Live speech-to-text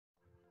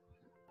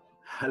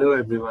Hello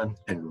everyone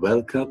and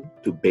welcome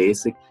to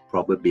Basic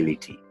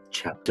Probability,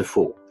 Chapter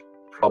 4,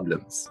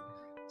 Problems.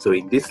 So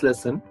in this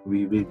lesson,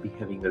 we will be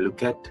having a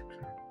look at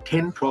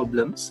 10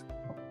 problems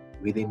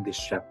within this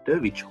chapter,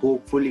 which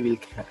hopefully will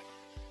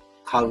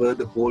cover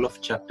the whole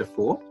of Chapter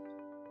 4,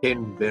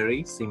 10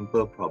 very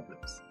simple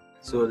problems.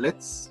 So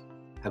let's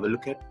have a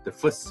look at the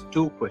first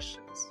two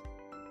questions.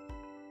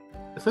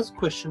 The first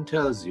question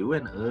tells you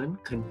an urn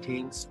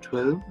contains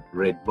 12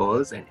 red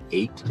balls and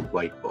 8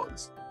 white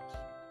balls.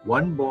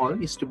 One ball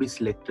is to be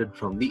selected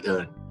from the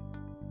urn.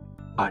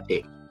 Part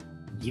A.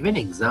 Give an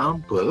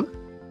example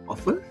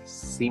of a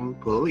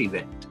simple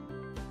event.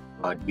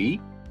 Part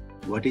B.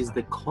 What is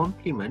the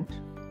complement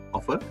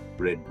of a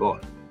red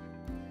ball?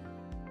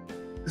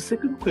 The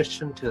second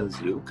question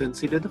tells you,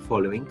 consider the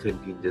following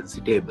contingency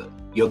table.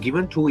 You're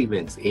given two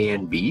events, A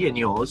and B, and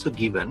you're also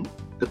given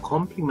the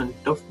complement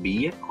of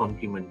B and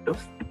complement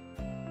of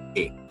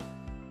A.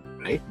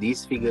 Right?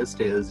 These figures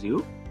tells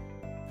you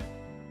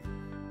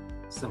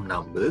some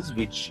numbers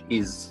which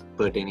is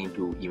pertaining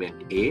to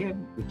event A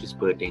and which is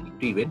pertaining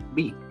to event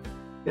B.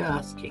 They're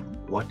asking,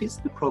 what is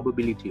the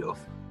probability of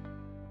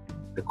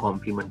the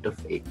complement of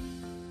A?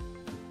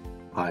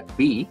 Part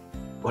B,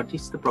 what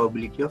is the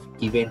probability of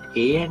event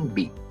A and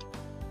B?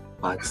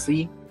 Part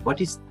C, what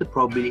is the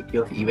probability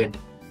of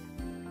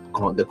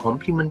the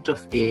complement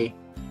of A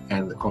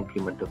and the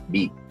complement of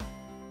B?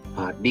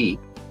 Part D,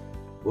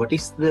 what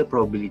is the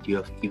probability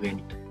of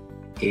event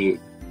A,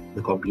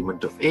 the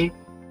complement of A,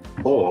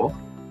 or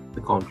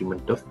the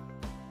complement of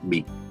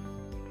B?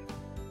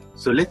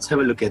 So let's have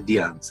a look at the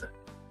answer.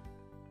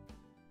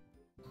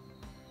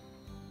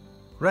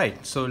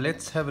 Right, so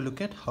let's have a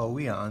look at how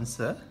we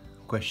answer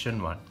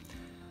question 1.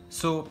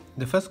 So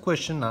the first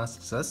question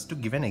asks us to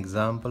give an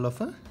example of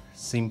a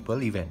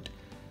simple event.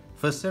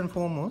 First and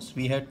foremost,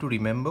 we have to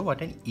remember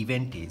what an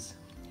event is.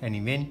 An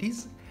event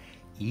is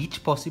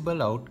each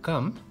possible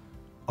outcome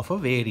of a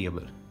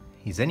variable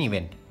is an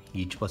event.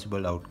 Each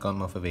possible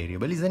outcome of a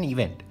variable is an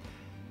event.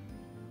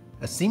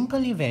 A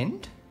simple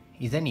event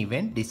is an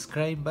event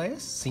described by a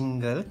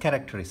single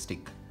characteristic.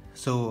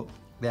 So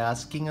they're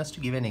asking us to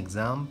give an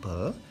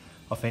example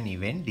of an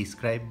event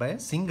described by a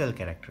single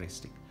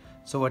characteristic.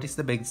 So what is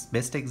the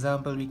best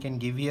example we can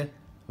give here?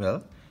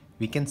 Well,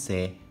 we can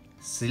say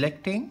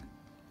selecting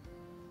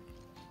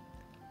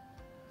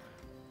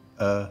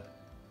a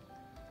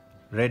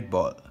red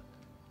ball.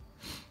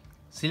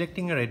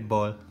 Selecting a red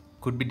ball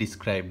could be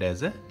described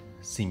as a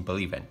simple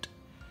event.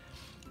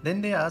 Then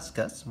they ask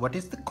us, what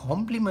is the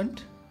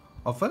complement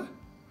of a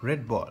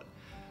red ball?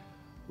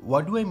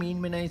 What do I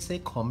mean when I say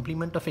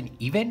complement of an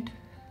event?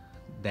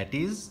 That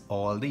is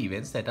all the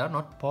events that are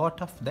not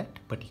part of that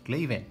particular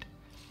event.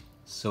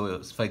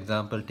 So for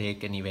example,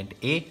 take an event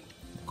A.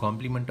 The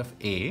complement of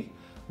A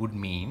would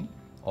mean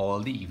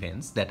all the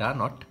events that are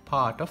not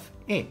part of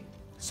A.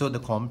 So the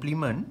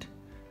complement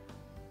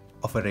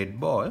of a red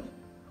ball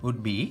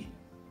would be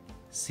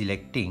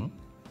selecting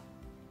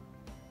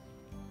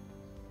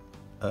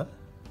a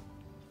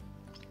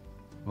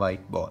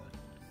white ball.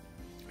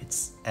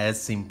 It's as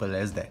simple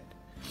as that.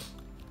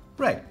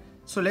 Right,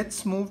 so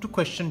let's move to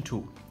question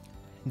 2.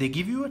 They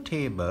give you a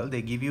table,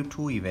 they give you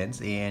two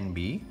events A and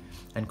B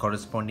and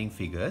corresponding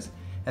figures,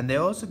 and they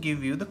also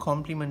give you the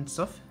complements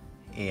of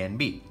A and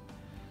B.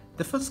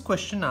 The first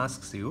question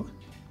asks you,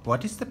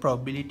 what is the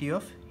probability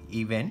of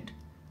event,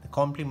 the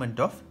complement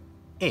of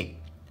A?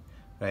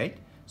 Right,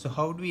 so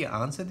how do we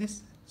answer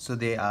this? So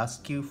they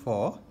ask you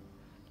for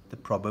the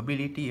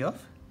probability of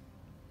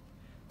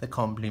the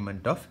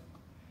complement of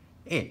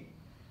A.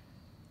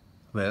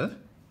 Well,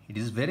 it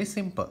is very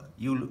simple.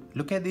 You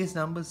look at these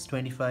numbers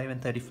 25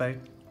 and 35.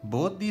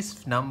 Both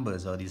these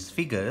numbers or these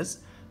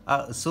figures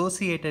are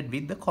associated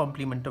with the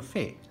complement of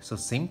A. So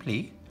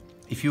simply,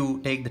 if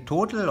you take the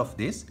total of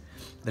this,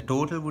 the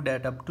total would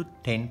add up to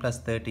 10 plus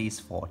 30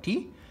 is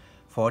 40.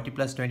 40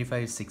 plus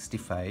 25 is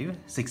 65.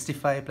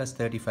 65 plus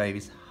 35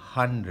 is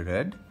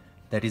 100.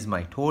 That is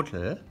my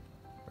total,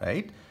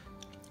 right?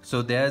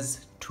 So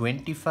there's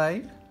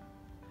 25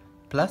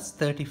 plus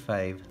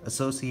 35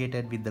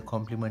 associated with the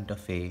complement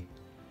of A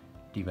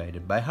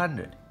divided by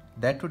 100.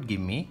 That would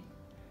give me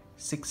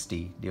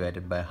 60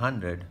 divided by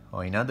 100,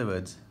 or in other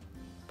words,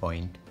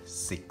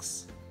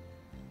 0.6.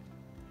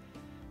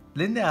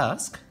 Then they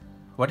ask,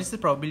 what is the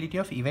probability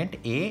of event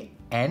A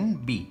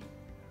and B,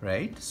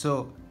 right?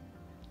 So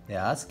they're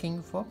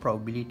asking for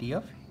probability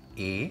of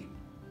A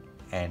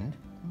and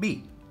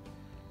B.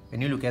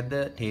 When you look at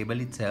the table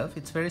itself,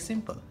 it's very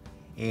simple.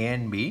 A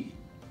and B,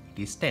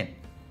 it is 10.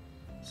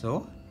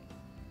 So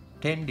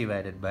 10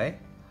 divided by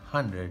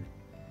 100,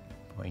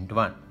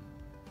 0.1.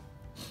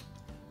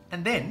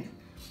 And then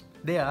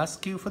they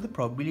ask you for the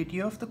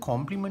probability of the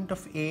complement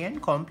of A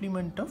and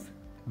complement of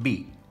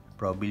B.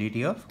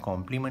 Probability of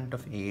complement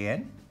of A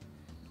and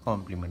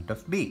complement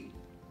of B.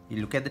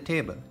 You look at the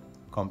table.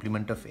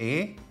 Complement of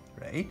A,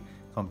 right?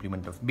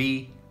 Complement of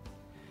B,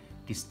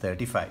 it is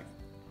 35.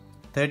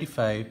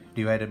 35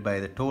 divided by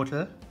the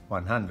total,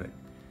 100.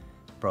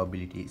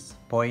 Probability is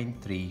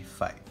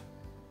 0.35.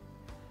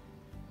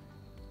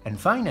 And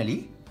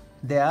finally,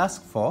 they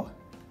ask for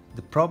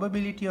the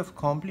probability of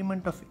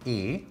complement of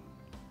A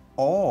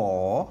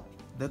or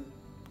the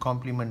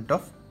complement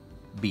of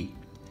B.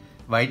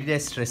 Why did I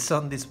stress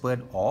on this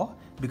word or?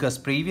 Because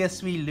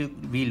previously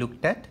we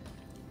looked at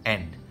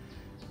and,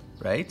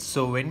 right?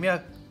 So when we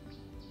are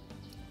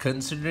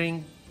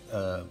considering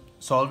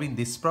solving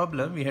this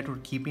problem, we have to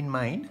keep in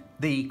mind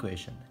the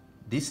equation.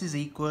 This is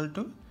equal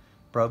to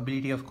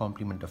probability of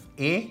complement of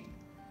A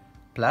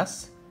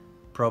plus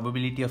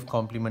probability of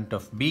complement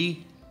of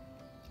B,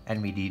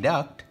 and we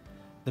deduct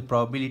the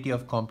probability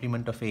of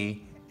complement of A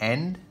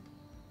and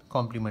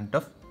complement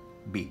of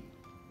B.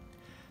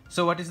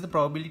 So what is the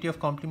probability of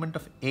complement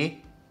of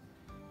A?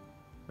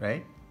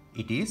 Right?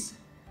 It is,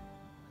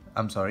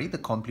 the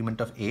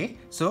complement of A.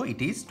 So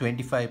it is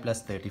 25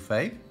 plus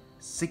 35,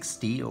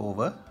 60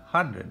 over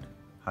 100.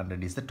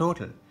 100 is the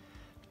total.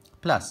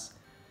 Plus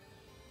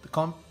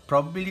the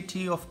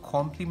probability of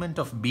complement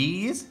of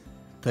B is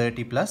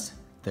 30 plus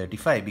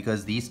 35,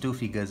 because these two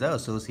figures are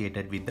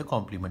associated with the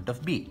complement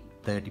of B.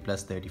 30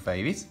 plus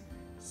 35 is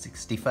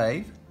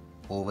 65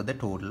 over the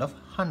total of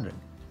 100,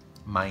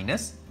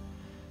 minus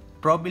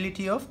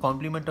probability of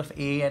complement of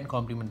A and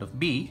complement of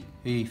B.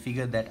 We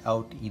figured that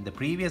out in the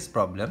previous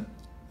problem,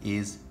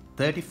 is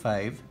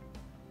 35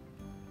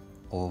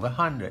 over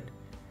 100.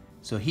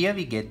 So here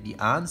we get the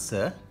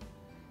answer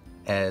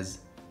as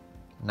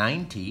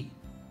 90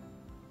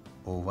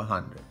 over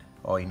 100,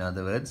 or in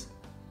other words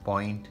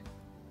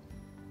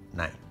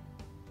 0.9.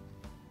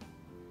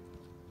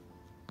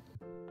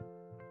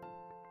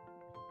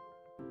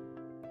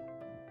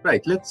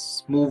 Right,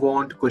 let's move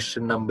on to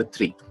question number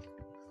 3.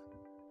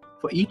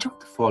 For each of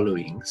the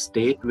following,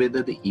 state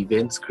whether the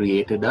events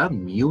created are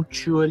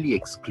mutually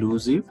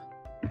exclusive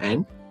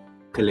and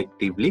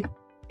collectively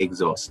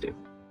exhaustive.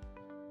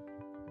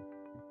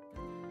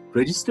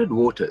 Registered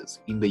voters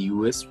in the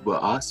US were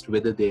asked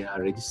whether they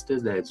are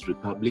registered as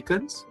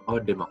Republicans or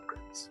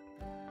Democrats.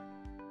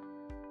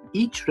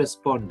 Each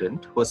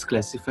respondent was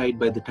classified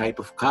by the type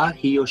of car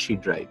he or she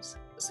drives: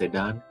 a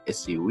sedan,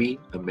 SUV,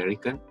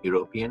 American,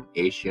 European,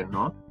 Asian,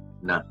 or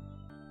none.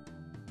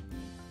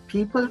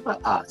 People were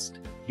asked,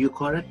 do you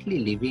currently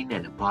live in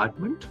an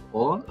apartment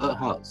or a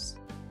house?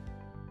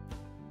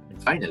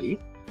 And finally,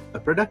 a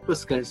product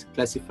was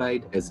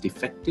classified as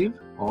defective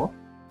or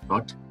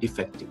not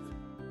defective.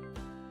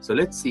 So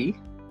let's see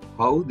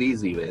how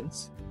these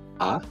events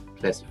are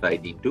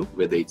classified into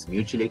whether it's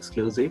mutually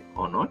exclusive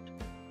or not,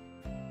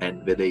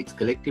 and whether it's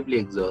collectively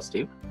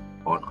exhaustive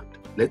or not.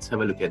 Let's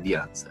have a look at the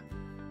answer.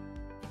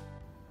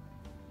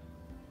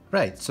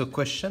 Right, so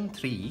question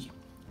 3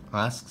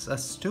 asks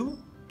us to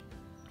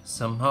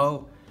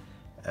somehow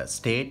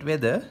state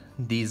whether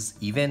these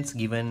events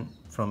given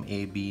from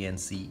A, B, and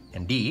C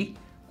and D,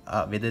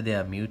 whether they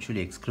are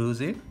mutually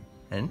exclusive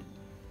and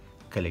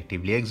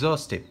collectively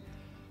exhaustive.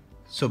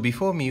 So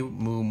before we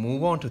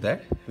move on to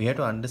that, we have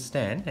to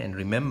understand and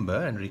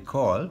remember and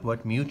recall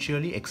what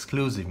mutually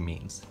exclusive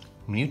means.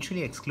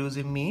 Mutually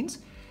exclusive means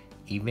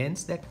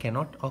events that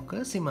cannot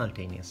occur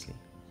simultaneously.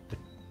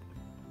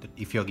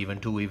 If you're given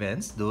two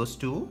events, those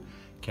two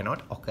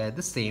cannot occur at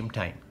the same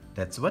time.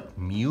 That's what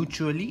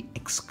mutually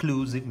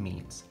exclusive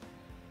means.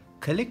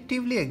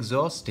 Collectively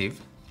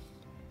exhaustive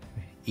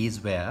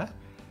is where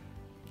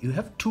you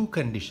have two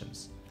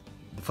conditions.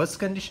 The first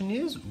condition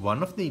is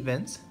one of the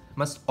events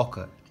must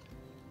occur.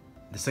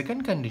 The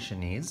second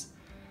condition is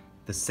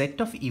the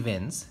set of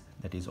events,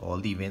 that is all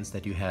the events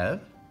that you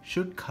have,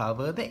 should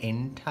cover the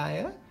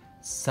entire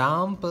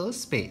sample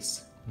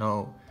space.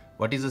 Now,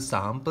 what is a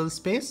sample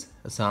space?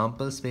 A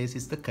sample space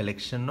is the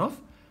collection of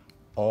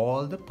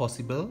all the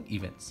possible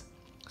events.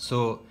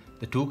 So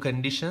the two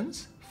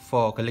conditions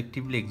for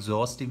collectively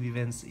exhaustive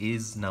events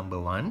is number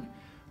one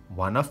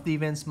of the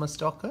events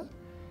must occur.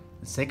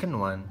 The second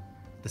one,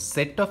 the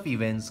set of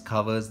events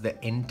covers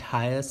the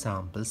entire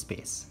sample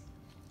space.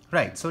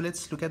 Right, so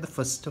let's look at the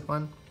first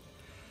one.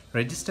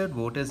 Registered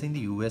voters in the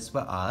US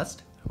were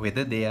asked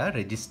whether they are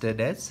registered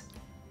as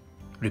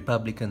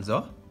Republicans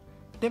or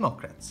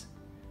Democrats,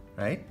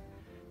 right?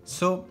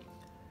 So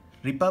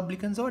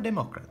Republicans or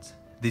Democrats,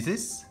 this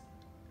is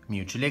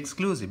mutually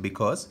exclusive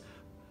because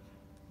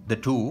the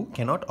two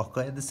cannot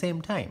occur at the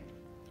same time,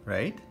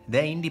 right?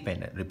 They're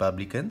independent,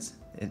 Republicans,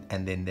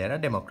 and then there are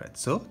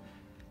Democrats. So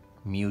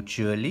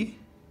mutually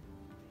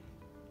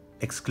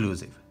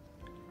exclusive.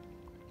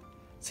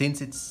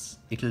 Since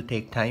it'll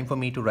take time for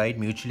me to write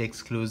mutually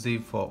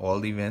exclusive for all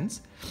the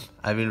events,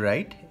 I will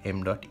write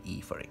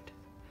M.E for it.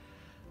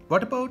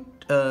 What about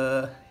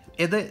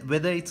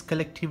whether it's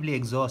collectively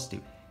exhaustive?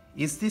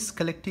 Is this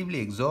collectively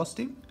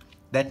exhaustive?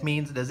 That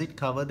means, does it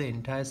cover the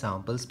entire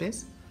sample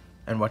space?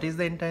 And what is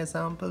the entire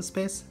sample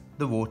space?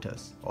 The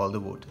voters, all the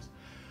voters.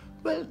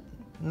 Well,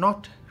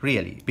 not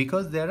really,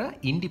 because there are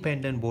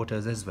independent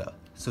voters as well.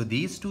 So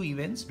these two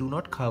events do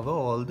not cover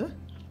all the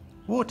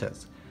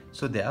voters.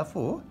 So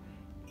therefore,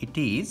 it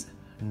is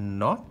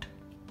not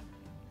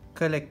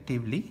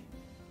collectively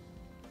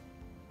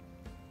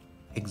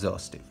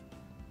exhaustive.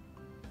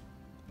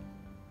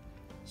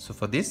 So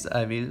for this,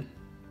 I will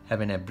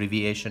have an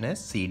abbreviation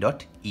as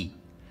C.E.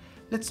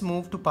 Let's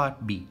move to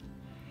part B.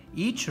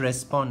 Each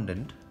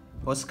respondent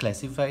was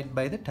classified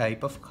by the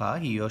type of car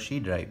he or she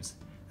drives: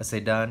 a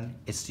sedan,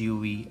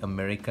 SUV,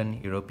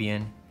 American,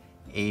 European,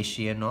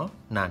 Asian, or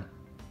none.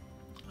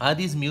 Are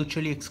these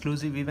mutually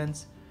exclusive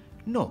events?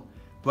 No.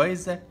 Why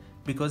is that?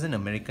 Because an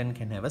American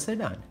can have a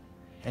sedan,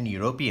 an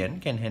European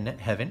can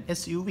have an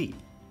SUV,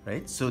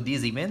 right? So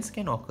these events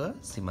can occur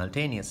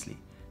simultaneously.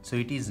 So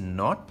it is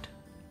not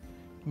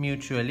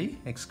mutually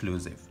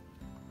exclusive.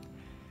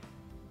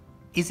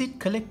 Is it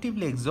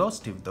collectively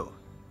exhaustive though?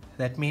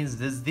 That means,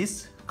 does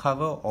this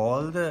cover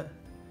all the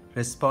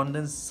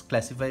respondents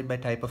classified by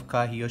type of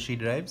car he or she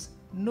drives?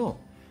 No,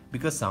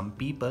 because some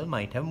people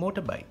might have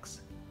motorbikes,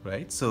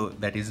 right? So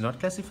that is not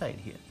classified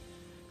here.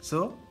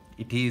 So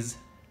it is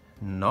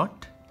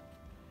not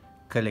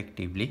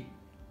collectively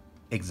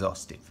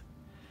exhaustive.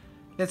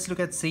 Let's look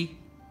at C.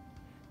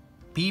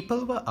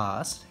 People were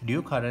asked, do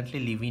you currently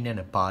live in an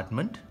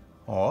apartment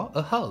or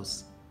a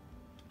house?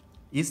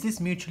 Is this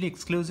mutually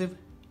exclusive?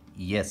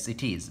 Yes,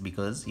 it is,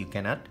 because you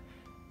cannot,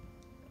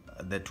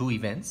 the two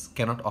events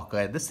cannot occur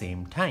at the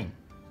same time,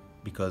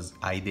 because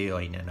either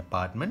you're in an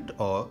apartment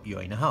or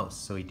you're in a house.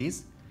 So it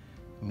is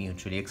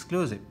mutually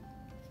exclusive.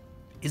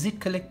 Is it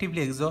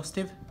collectively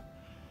exhaustive?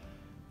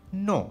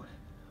 No.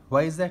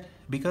 Why is that?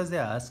 Because they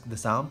ask the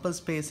sample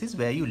space is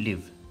where you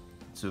live.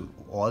 So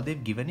all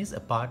they've given is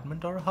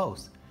apartment or a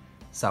house.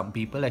 Some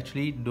people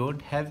actually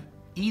don't have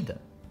either,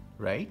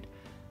 right?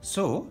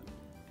 So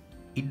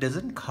it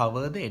doesn't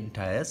cover the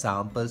entire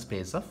sample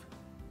space of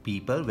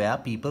people where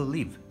people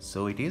live.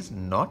 So it is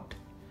not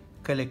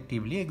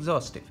collectively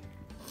exhaustive.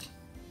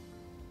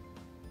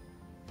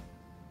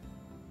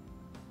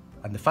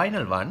 And the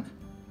final one,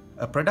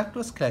 a product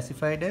was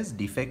classified as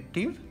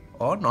defective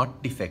or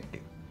not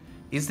defective.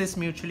 Is this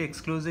mutually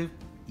exclusive?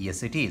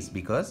 Yes, it is,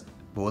 because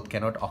both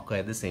cannot occur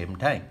at the same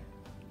time.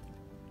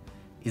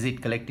 Is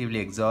it collectively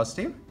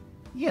exhaustive?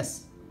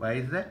 Yes. Why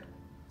is that?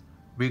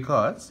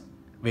 Because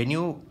when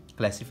you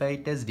classify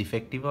it as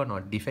defective or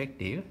not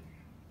defective,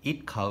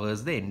 it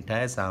covers the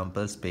entire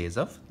sample space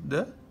of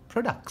the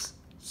products.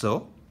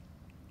 So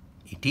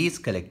it is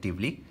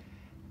collectively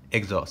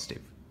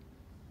exhaustive.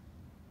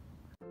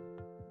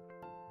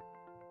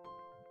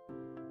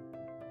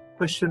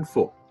 Question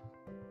 4.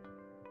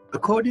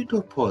 According to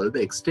a poll,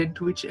 the extent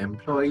to which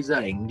employees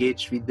are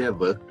engaged with their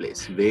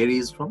workplace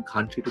varies from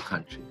country to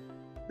country.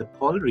 The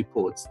poll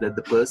reports that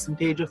the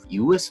percentage of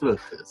US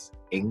workers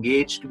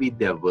engaged with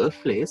their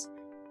workplace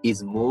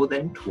is more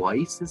than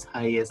twice as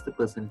high as the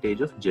percentage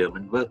of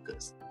German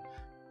workers.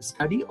 The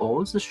study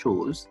also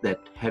shows that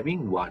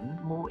having one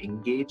more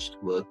engaged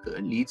worker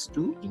leads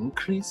to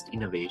increased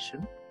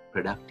innovation,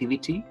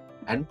 productivity,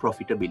 and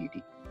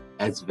profitability,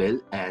 as well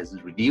as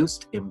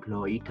reduced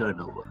employee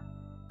turnover.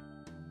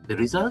 The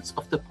results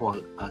of the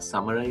poll are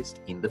summarized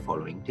in the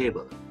following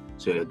table.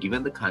 So you're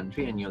given the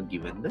country and you're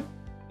given the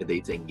whether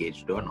it's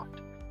engaged or not.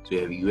 So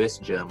you have US,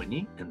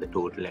 Germany, and the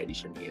total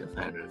addition here,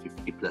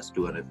 550 plus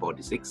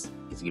 246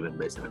 is given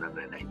by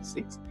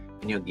 796,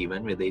 and you're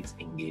given whether it's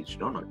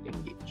engaged or not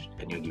engaged,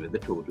 and you're given the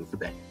total for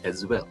that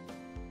as well.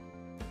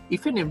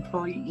 If an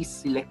employee is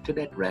selected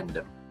at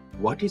random,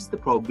 what is the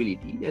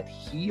probability that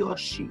he or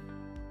she,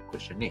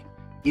 question A,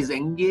 is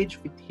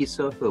engaged with his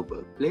or her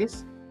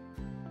workplace,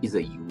 is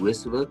a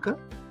US worker,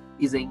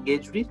 is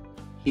engaged with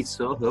his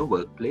or her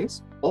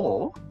workplace,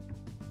 or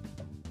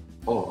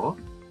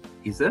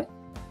is a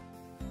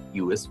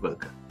US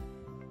worker?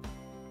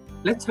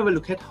 Let's have a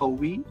look at how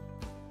we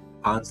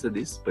answer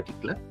this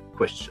particular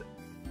question.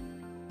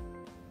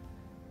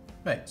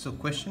 Right, so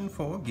question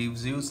 4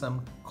 gives you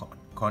some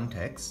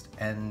context,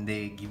 and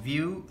they give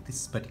you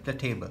this particular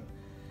table.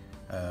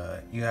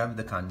 You have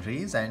the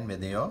countries and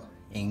whether you're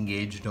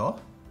engaged or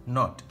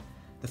not.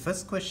 The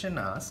first question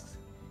asks,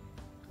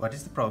 what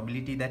is the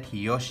probability that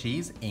he or she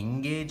is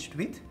engaged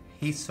with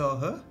his or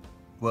her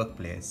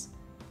workplace?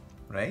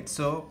 Right,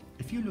 so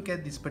if you look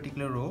at this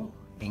particular row,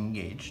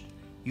 engaged,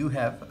 you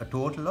have a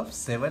total of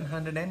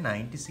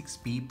 796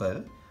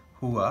 people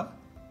who are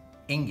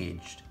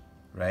engaged,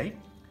 right?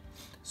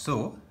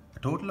 So a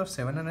total of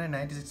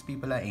 796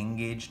 people are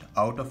engaged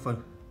out of a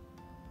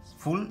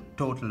full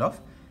total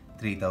of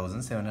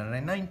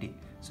 3,790.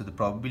 So the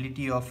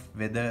probability of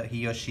whether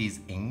he or she is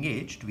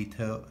engaged with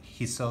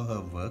his or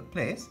her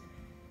workplace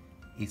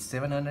is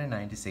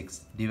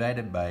 796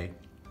 divided by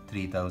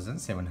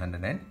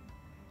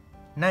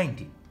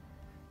 3,790.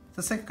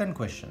 The second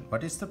question,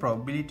 what is the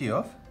probability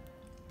of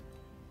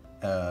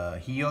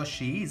he or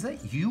she is a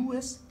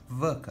US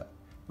worker?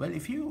 Well,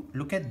 if you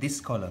look at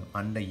this column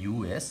under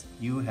US,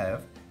 you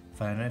have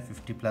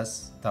 550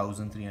 plus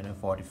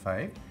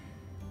 1,345,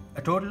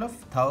 a total of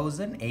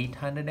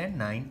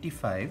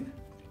 1,895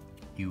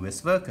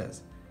 US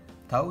workers.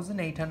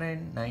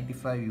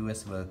 1,895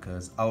 US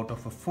workers out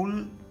of a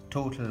full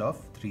total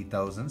of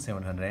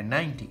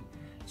 3,790.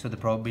 So the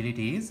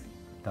probability is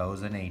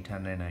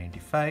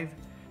 1,895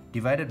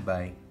 divided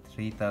by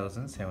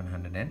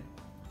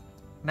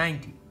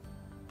 3,790.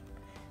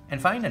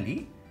 And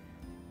finally,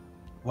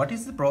 what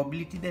is the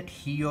probability that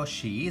he or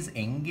she is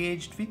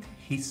engaged with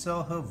his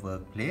or her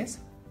workplace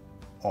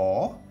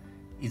or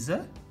is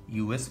a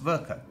US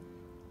worker,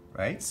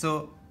 right?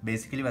 So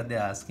basically what they're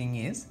asking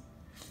is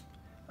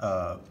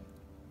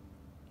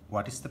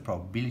what is the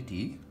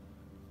probability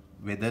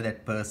whether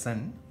that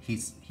person,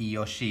 he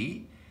or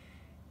she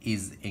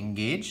is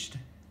engaged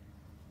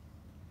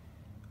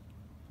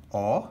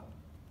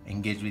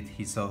with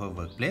his or her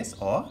workplace,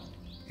 or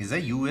is a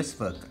US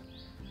worker,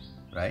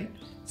 right?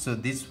 So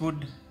this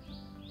would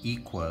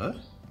equal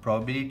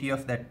probability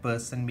of that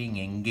person being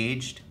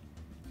engaged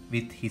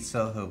with his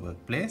or her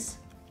workplace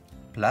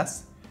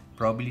plus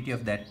probability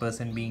of that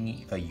person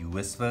being a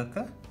US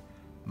worker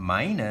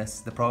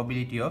minus the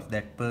probability of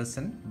that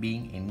person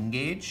being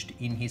engaged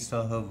in his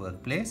or her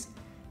workplace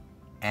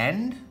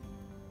and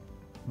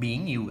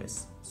being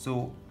US.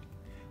 So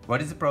what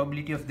is the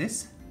probability of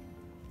this,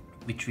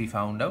 which we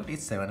found out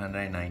is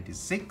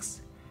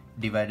 796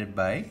 divided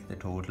by the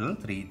total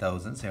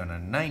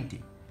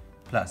 3790,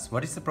 plus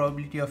what is the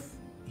probability of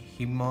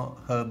him or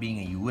her being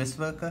a US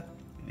worker?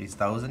 It is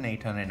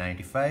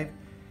 1895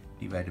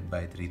 divided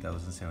by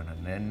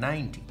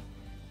 3790,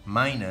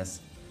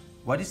 minus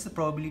what is the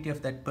probability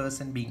of that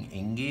person being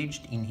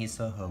engaged in his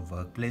or her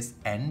workplace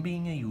and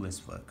being a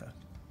US worker?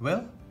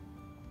 Well,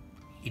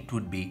 it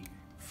would be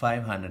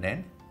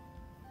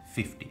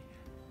 550,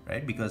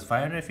 right? Because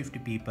 550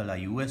 people are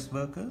US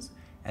workers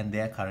and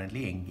they are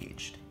currently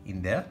engaged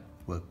in their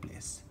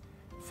workplace.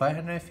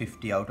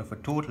 550 out of a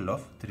total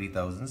of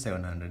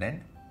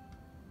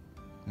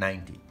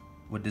 3790.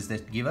 What does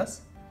that give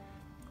us?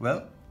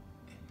 Well,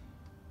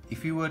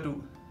 if you were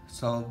to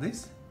solve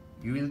this,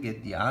 you will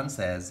get the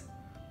answer as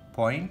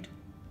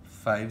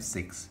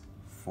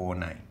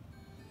 0.5649.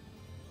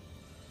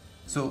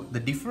 So the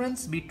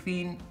difference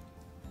between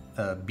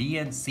B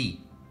and C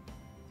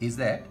is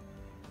that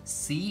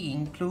C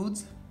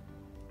includes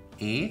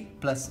A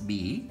plus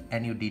B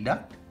and you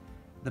deduct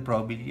the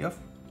probability of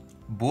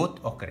both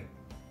occurring,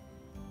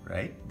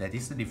 right? That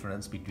is the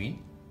difference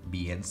between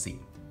B and C.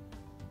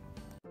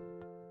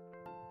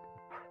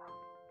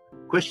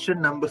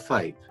 Question number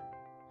 5.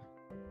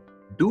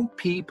 Do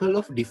people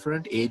of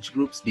different age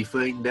groups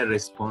differ in their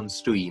response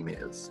to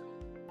emails?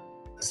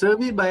 A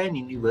survey by an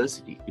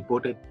university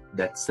reported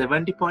that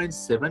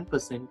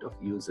 70.7% of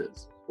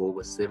users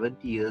over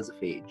 70 years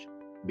of age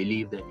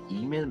believe that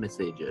email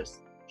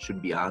messages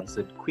should be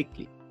answered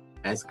quickly,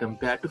 as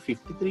compared to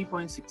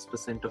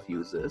 53.6% of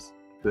users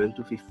 12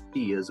 to 50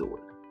 years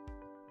old.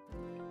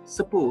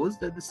 Suppose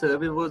that the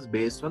survey was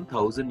based on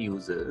 1,000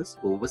 users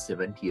over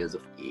 70 years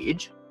of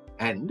age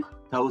and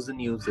 1,000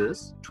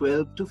 users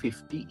 12 to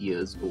 50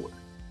 years old.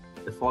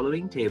 The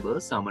following table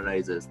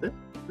summarizes the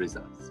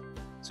results.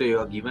 So you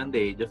are given the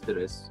age of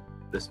the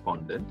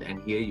respondent,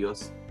 and here you are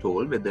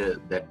told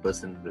whether that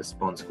person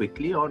responds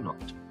quickly or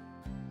not.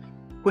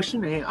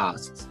 Question A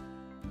asks,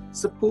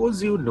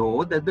 suppose you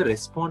know that the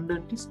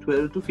respondent is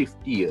 12 to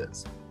 50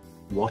 years.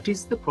 What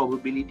is the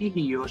probability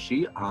he or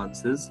she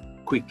answers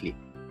quickly?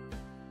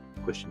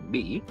 Question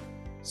B,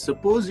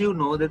 suppose you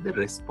know that the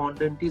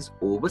respondent is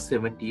over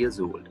 70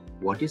 years old.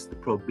 What is the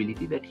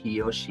probability that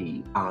he or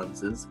she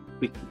answers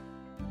quickly?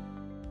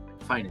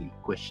 Finally,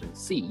 question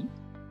C,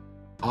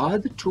 are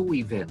the two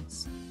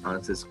events,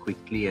 answers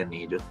quickly and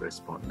age of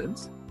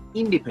respondents,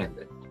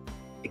 independent?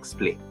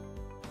 Explain.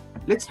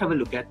 Let's have a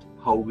look at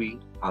how we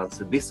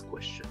answer this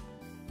question.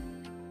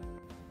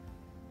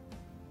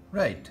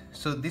 Right,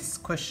 so this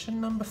question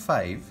number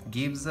 5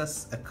 gives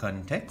us a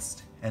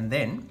context and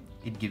then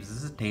it gives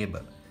us a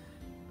table.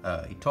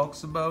 It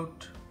talks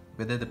about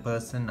whether the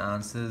person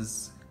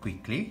answers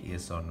quickly,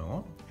 yes or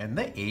no, and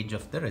the age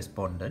of the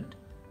respondent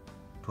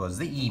towards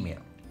the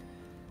email.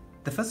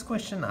 The first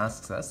question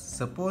asks us,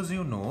 suppose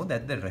you know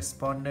that the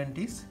respondent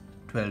is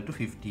 12 to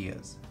 50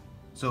 years.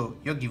 So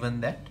you're given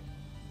that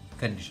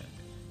condition.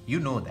 You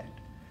know that.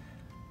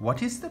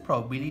 What is the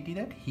probability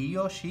that he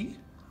or she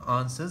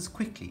answers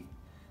quickly?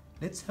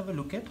 Let's have a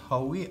look at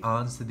how we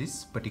answer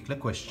this particular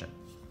question.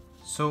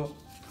 So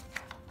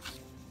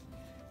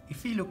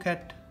if we look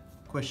at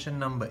question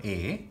number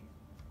A,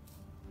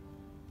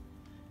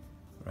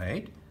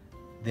 right,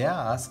 they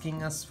are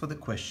asking us for the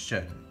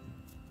question.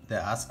 They're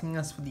asking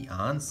us for the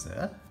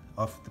answer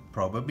of the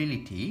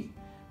probability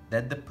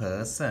that the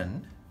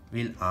person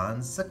will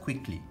answer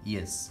quickly.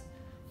 Yes,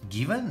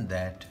 given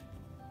that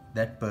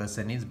that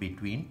person is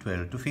between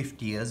 12 to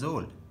 50 years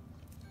old.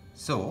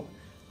 So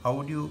how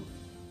would you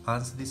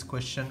answer this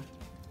question?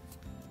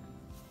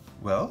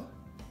 Well,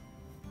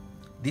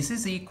 this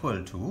is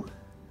equal to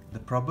the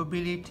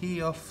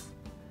probability of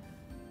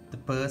the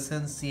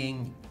person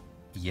saying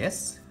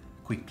yes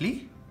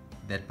quickly,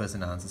 that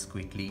person answers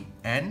quickly,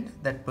 and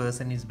that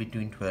person is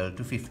between 12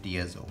 to 50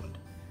 years old,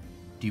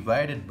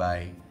 divided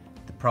by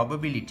the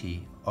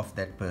probability of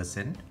that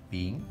person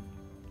being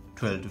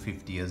 12 to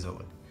 50 years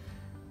old.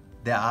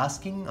 They're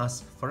asking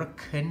us for a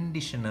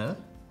conditional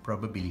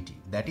probability.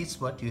 That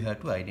is what you have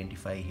to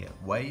identify here.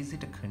 Why is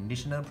it a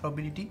conditional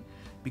probability?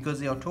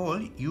 Because you're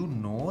told you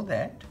know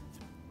that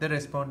the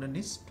respondent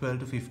is 12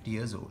 to 50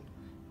 years old.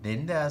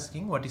 Then they're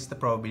asking what is the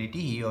probability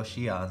he or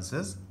she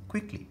answers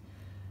quickly.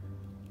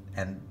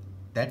 And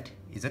that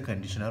is a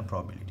conditional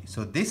probability.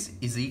 So this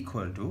is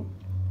equal to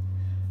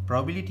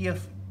probability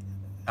of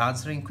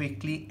answering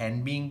quickly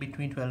and being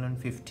between 12 and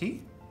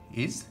 50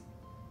 is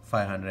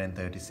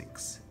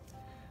 536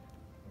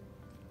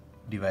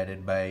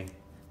 divided by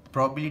the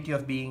probability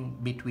of being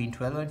between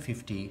 12 and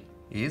 50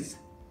 is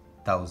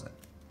 1000.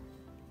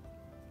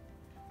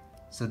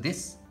 So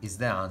this is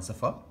the answer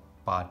for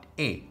part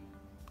A.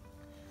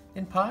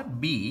 Then part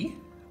B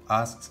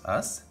asks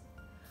us,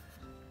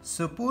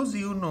 suppose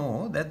you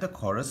know that the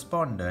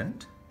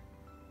correspondent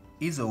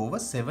is over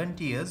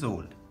 70 years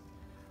old.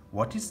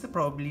 What is the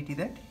probability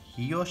that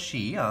he or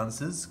she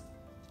answers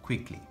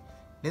quickly?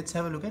 Let's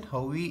have a look at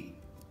how we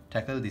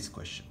tackle this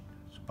question.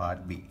 So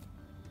part B.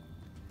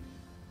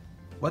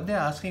 What they're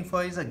asking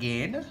for is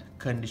again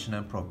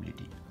conditional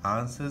probability.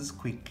 Answers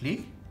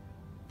quickly.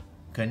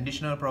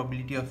 Conditional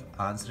probability of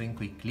answering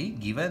quickly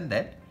given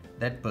that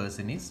that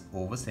person is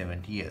over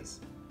 70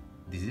 years.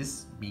 This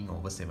is being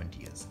over 70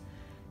 years.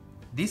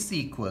 This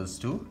equals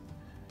to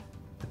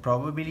the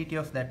probability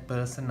of that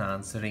person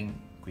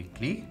answering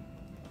quickly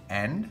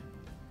and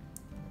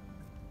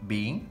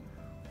being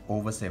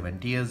over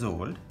 70 years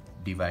old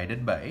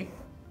divided by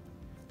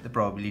the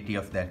probability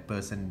of that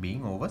person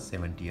being over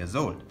 70 years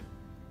old.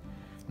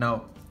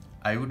 Now,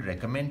 I would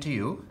recommend to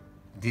you,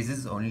 this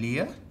is only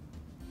a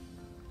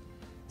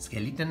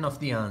skeleton of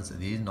the answer.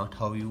 This is not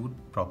how you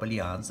would properly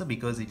answer,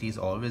 because it is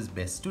always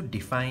best to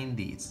define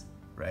these,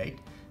 right?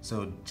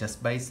 So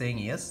just by saying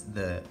yes,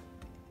 the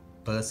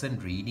person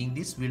reading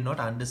this will not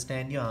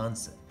understand your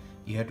answer.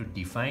 You have to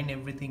define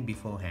everything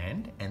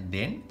beforehand and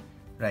then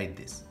write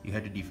this. You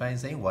have to define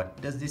saying, what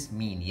does this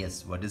mean?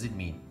 Yes, what does it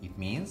mean? It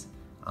means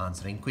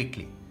answering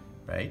quickly,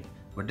 right?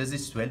 What does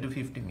this 12 to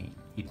 50 mean?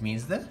 It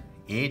means the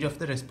age of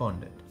the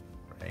respondent,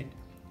 right?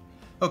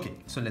 Okay,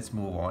 so let's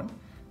move on.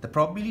 The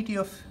probability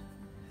of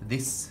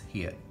this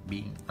here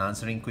being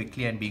answering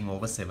quickly and being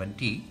over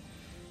 70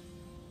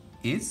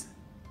 is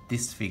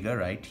this figure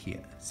right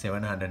here,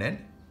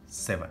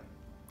 707,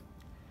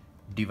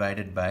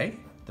 divided by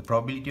the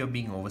probability of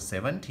being over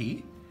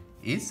 70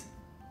 is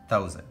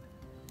 1000.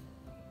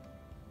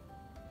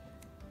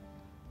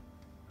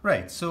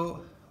 Right,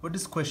 so what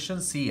does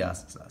question C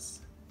asks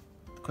us?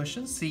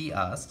 Question C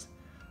asks,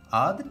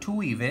 are the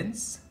two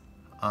events,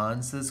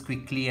 answers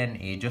quickly and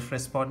age of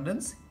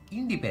respondents,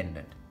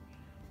 independent?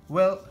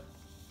 Well,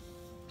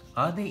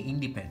 are they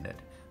independent?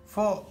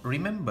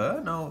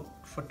 Remember now,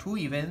 for two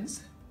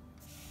events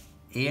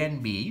A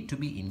and B to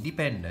be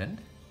independent,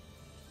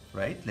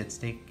 right? Let's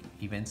take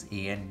events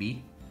A and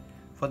B.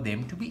 For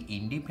them to be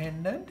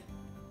independent,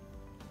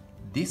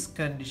 this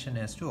condition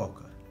has to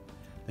occur.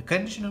 The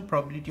conditional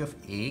probability of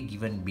A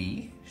given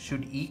B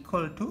should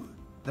equal to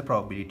the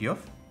probability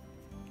of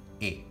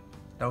A.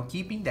 Now,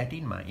 keeping that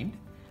in mind,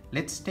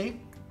 let's take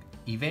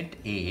event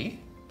A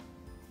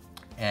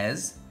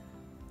as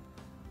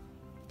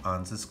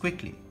answers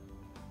quickly.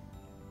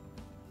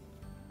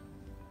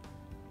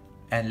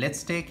 And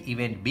let's take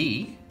event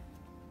B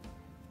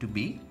to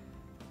be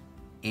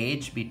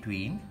age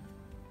between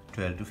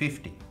 12 to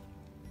 50.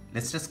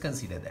 Let's just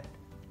consider that.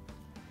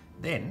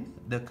 Then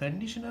the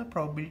conditional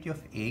probability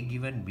of A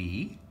given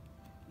B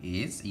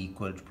is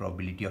equal to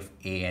probability of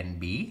A and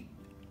B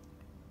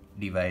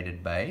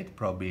divided by the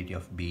probability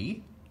of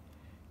B,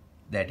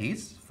 that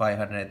is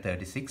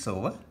 536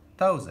 over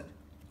 1000.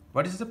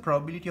 What is the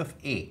probability of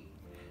A?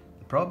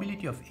 The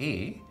probability of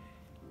A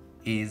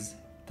is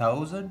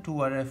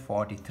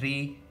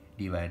 1243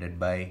 divided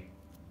by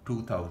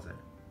 2000.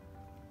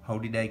 How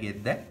did I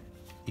get that?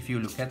 If you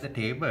look at the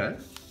table,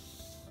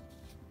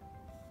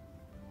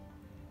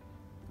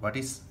 what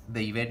is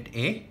the event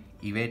A?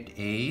 Event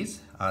A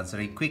is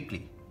answering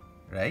quickly,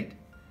 right?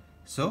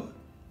 So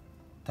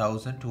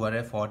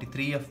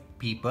 1243 of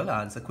people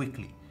answer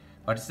quickly.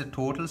 What is the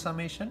total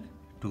summation?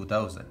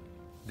 2000.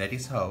 That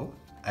is how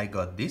I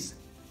got this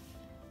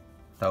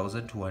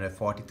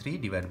 1243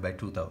 divided by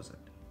 2000,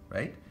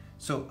 right?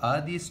 So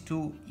are these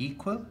two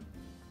equal?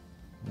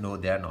 No,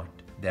 they are not.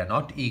 They are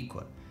not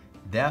equal.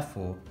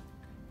 Therefore,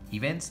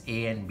 events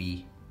A and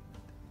B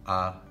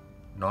are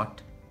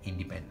not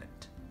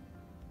independent.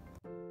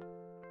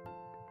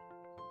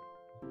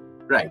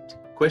 Right.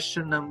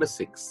 Question number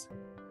 6.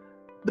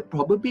 The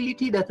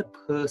probability that a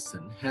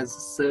person has a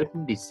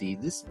certain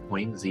disease is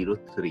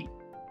 0.03.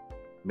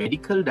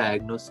 Medical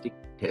diagnostic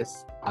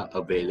tests are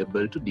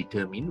available to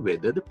determine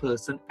whether the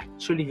person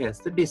actually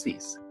has the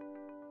disease.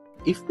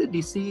 If the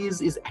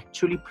disease is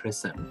actually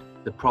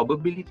present, the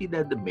probability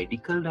that the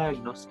medical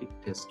diagnostic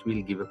test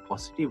will give a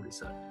positive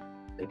result,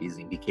 that is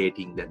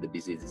indicating that the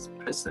disease is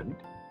present,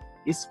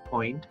 is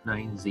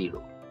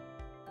 0.90.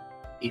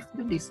 If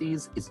the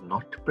disease is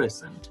not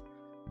present,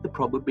 the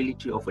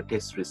probability of a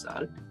test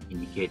result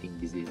indicating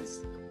disease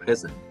is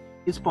present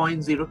is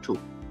 0.02.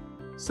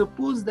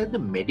 Suppose that the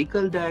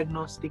medical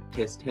diagnostic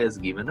test has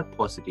given a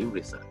positive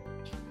result.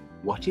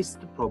 What is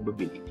the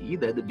probability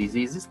that the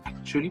disease is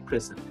actually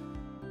present?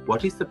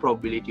 What is the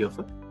probability of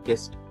a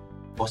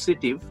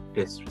positive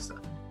test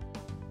result?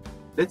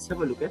 Let's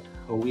have a look at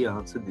how we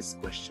answer this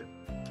question.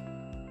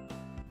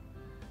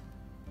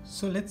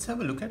 So let's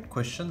have a look at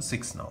question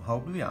 6 now. How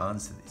do we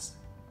answer this?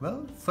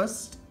 Well,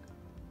 first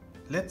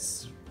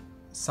let's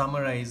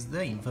summarize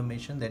the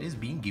information that is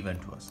being given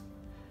to us.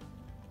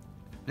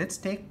 Let's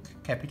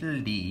take capital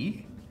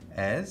D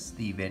as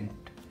the event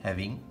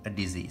having a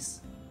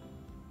disease.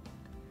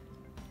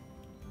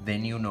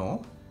 Then you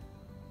know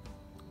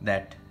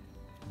that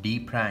D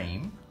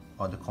prime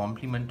or the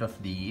complement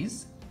of D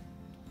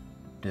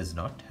does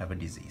not have a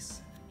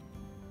disease.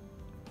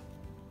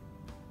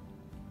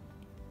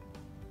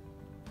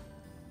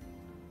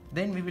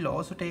 Then we will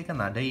also take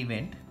another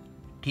event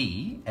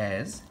T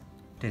as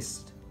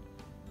test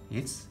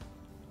is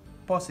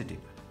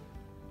positive,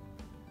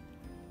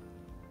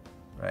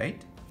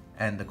 right?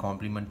 And the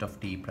complement of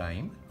T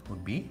prime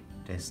would be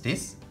test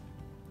is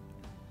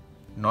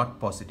not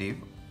positive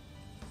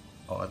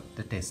or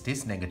the test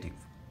is negative.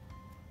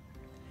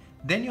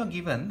 Then you're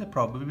given the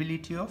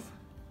probability of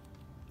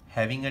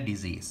having a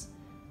disease,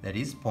 that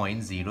is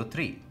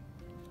 0.03.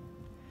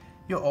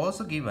 You're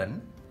also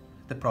given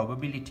the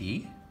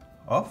probability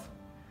of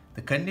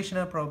the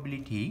conditional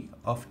probability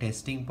of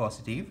testing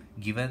positive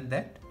given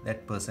that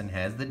that person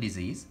has the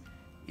disease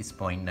is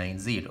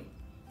 0.90.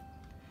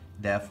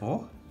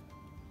 Therefore,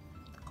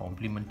 the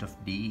complement of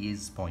D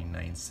is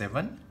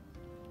 0.97.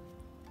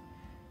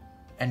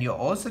 And you're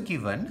also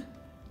given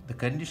the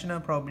conditional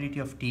probability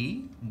of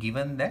T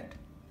given that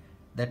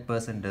that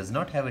person does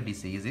not have a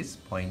disease is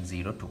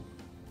 0.02.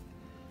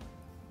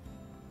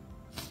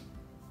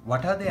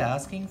 What are they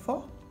asking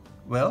for?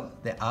 Well,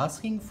 they're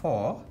asking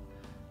for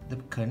the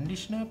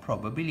conditional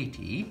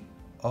probability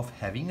of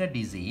having a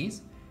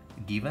disease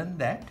given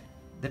that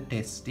the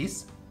test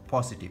is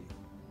positive.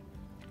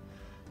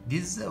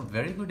 This is a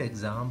very good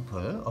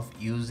example of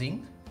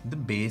using the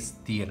Bayes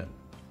theorem,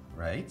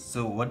 right?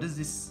 So what does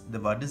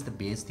the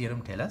Bayes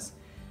theorem tell us?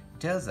 It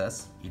tells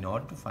us in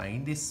order to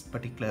find this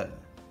particular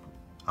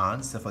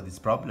answer for this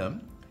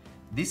problem,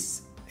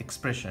 this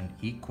expression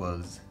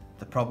equals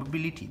the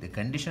probability, the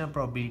conditional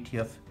probability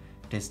of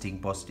testing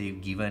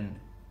positive given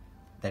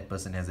that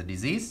person has a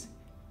disease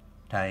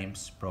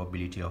times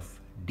probability of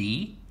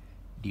D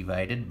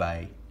divided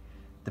by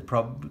the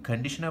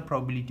conditional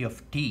probability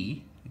of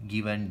T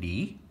given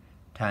D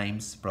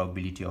times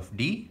probability of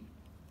D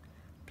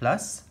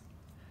plus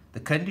the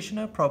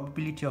conditional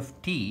probability of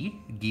T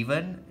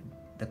given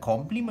the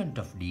complement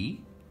of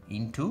D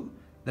into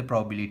the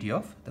probability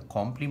of the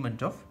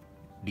complement of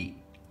D.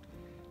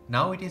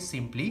 Now it is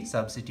simply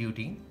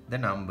substituting the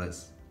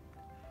numbers.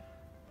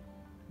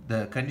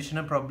 The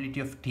conditional probability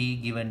of T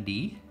given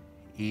D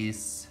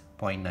is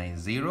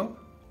 0.90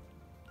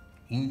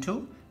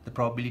 into the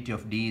probability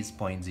of D is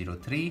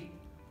 0.03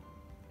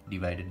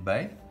 divided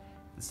by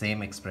the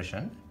same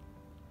expression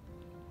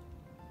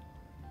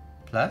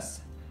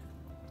plus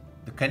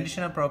the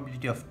conditional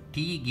probability of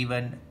T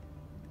given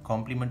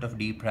complement of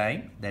D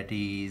prime, that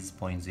is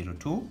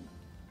 0.02,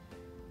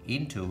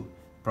 into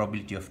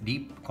probability of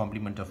D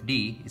complement of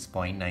D is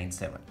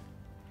 0.97.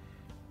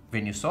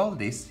 When you solve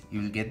this,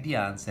 you will get the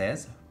answer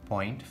as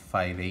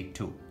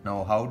 0.582.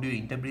 Now, how do you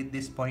interpret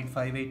this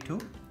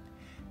 0.582?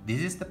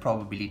 This is the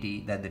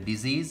probability that the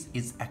disease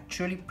is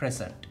actually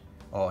present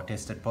or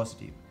tested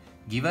positive,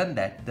 given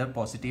that the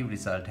positive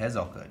result has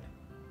occurred,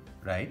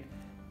 right?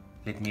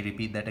 Let me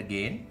repeat that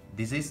again.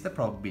 This is the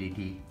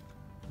probability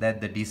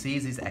that the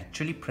disease is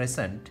actually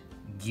present,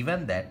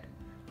 given that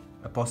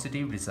a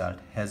positive result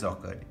has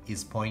occurred,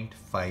 is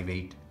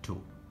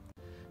 0.582.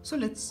 So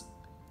let's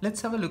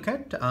have a look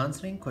at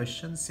answering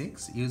question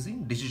 6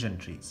 using decision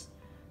trees.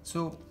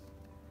 So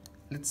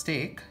let's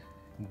take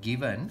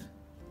given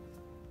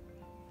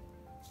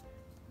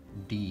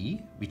D,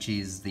 which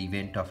is the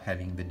event of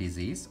having the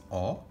disease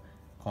or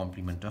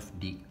complement of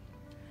D.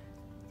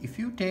 If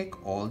you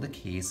take all the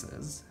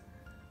cases,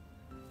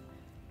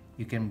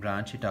 you can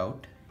branch it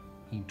out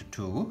into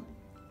two: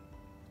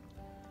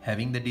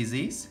 having the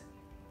disease,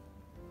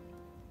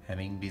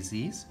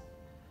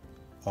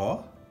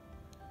 or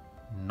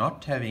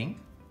not having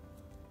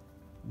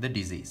the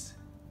disease.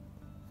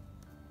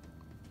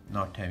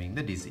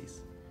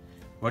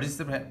 What is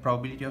the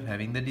probability of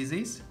having the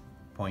disease?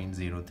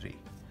 0.03.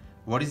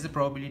 What is the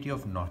probability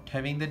of not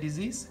having the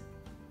disease?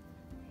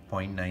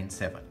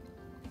 0.97.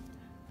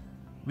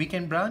 We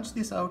can branch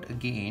this out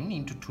again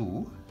into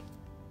two.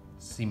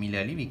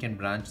 Similarly, we can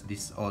branch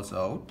this also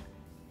out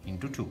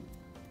into two.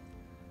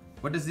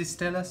 What does this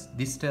tell us?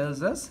 This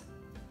tells us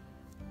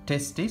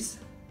test is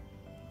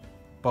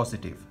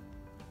positive.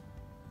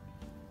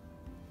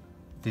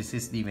 This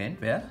is the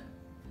event where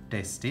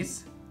test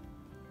is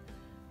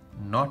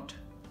not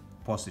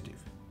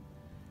positive.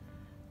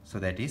 So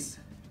that is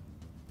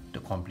the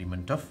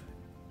complement of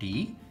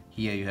T.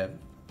 Here you have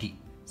T.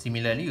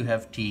 Similarly, you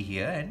have T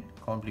here and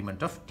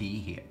complement of T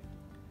here,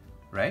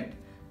 right?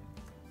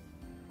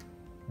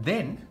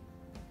 Then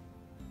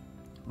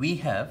we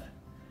have,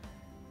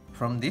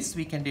 from this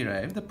we can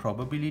derive the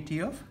probability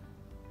of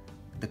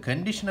the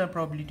conditional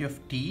probability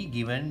of T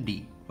given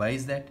D. Why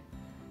is that?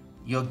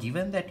 You're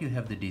given that you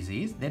have the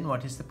disease, then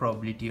what is the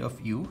probability of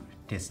you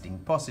testing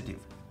positive?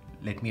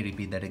 Let me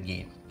repeat that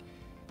again.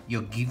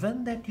 You're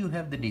given that you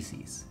have the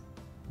disease,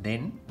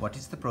 then what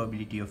is the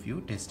probability of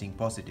you testing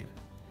positive?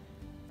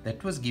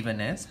 that was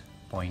given as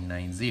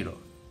 0.90.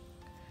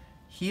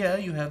 Here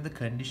you have the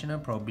conditional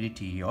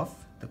probability of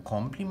the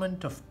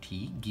complement of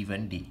t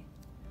given d,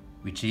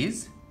 which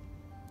is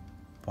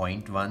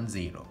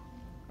 0.10,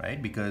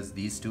 right? Because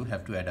these two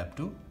have to add up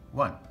to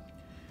 1.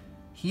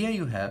 Here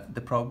you have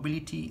the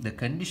probability, the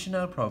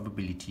conditional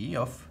probability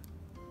of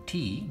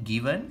t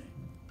given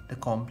the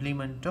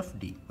complement of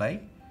d.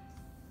 Why?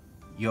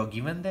 You're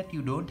given that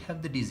you don't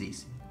have the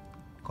disease,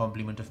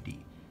 complement of t.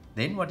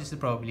 Then what is the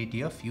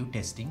probability of you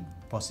testing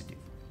positive?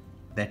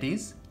 That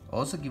is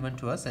also given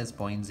to us as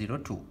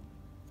 0.02.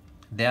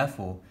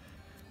 Therefore,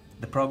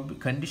 the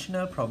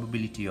conditional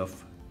probability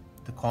of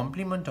the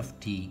complement of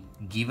t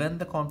given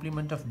the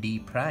complement of d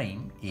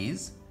prime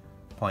is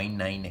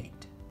 0.98,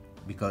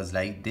 because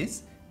like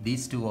this,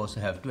 these two also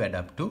have to add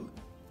up to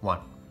 1.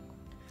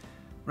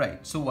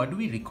 Right, so what do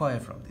we require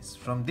from this?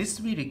 From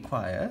this we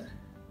require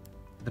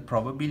the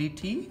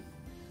probability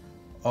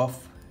of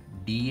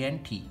d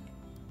and t.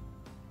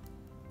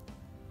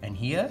 And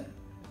here,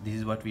 this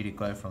is what we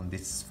require from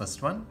this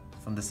first one.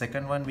 From the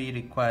second one, we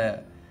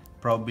require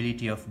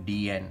probability of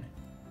d and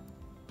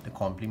the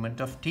complement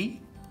of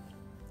t.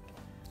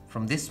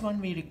 From this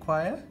one, we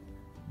require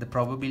the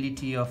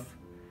probability of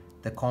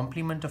the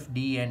complement of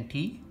d and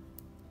t.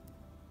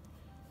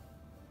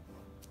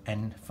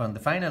 And from the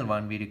final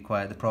one, we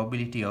require the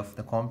probability of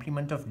the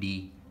complement of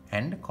d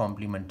and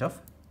complement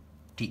of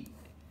t.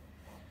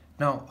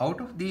 Now, out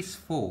of these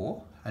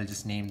 4, I'll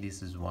just name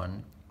this as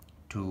 1,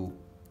 2,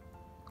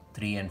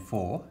 3 and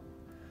 4.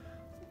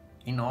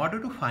 In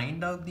order to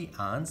find out the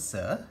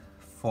answer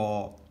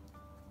for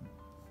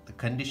the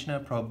conditional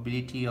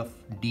probability of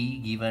d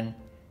given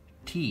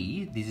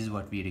t, this is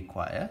what we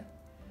require.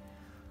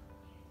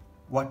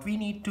 What we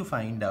need to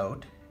find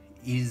out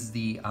is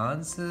the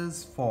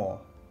answers for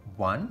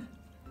 1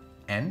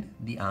 and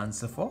the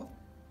answer for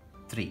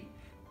 3.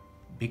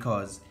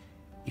 Because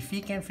if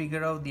we can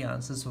figure out the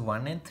answers for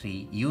 1 and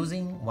 3,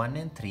 using 1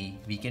 and 3,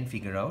 we can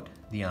figure out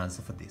the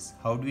answer for this.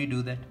 How do we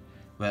do that?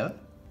 Well,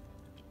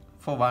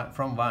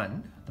 from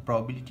 1, the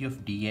probability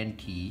of d and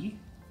t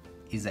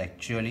is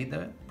actually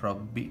the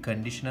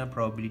conditional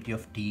probability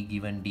of t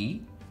given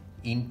d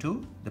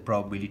into the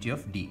probability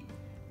of d,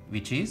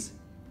 which is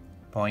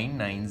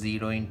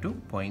 0.90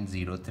 into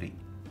 0.03,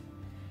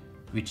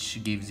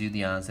 which gives you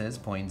the answer as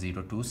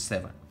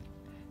 0.027.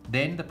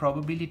 Then the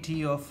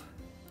probability of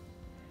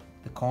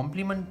the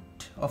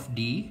complement of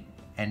d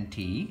and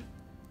t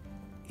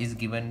is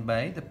given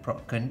by the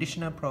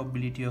conditional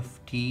probability of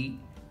t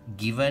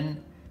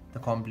given the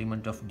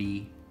complement of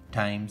d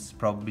times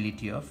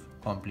probability of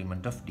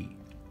complement of d.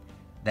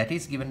 That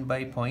is given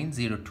by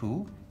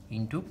 0.02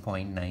 into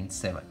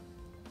 0.97,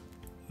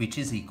 which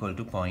is equal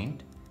to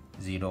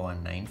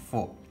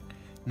 0.0194.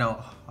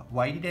 Now,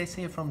 why did I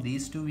say from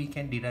these two we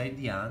can derive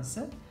the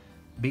answer?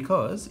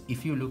 Because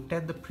if you looked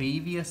at the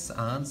previous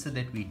answer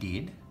that we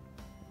did,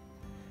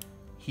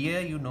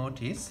 here you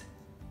notice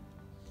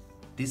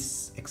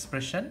this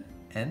expression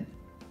and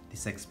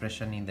this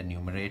expression in the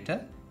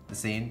numerator. The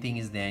same thing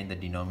is there in the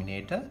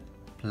denominator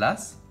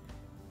plus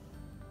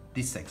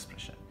this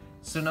expression.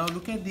 So now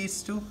look at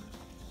these two,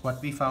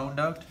 what we found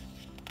out,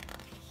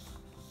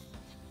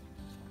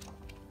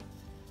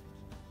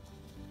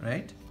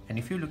 right? And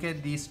if you look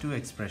at these two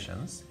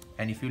expressions,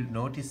 and if you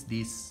notice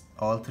these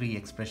all three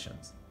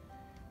expressions,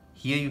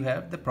 here you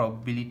have the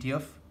probability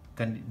of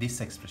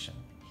this expression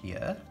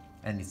here,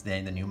 and it's there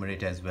in the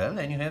numerator as well,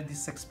 and you have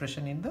this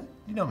expression in the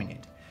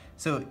denominator.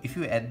 So if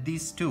you add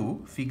these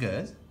two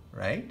figures,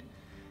 right,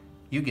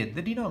 you get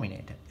the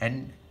denominator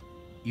and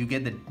you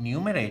get the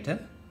numerator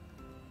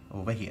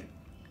over here.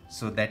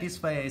 So that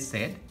is why I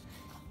said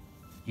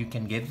you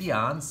can get the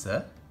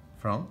answer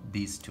from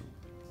these two.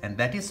 And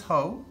that is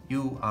how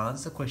you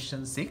answer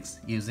question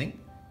 6 using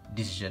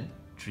decision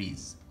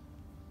trees.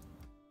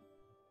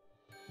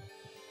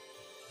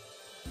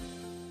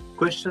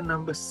 Question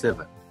number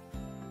 7.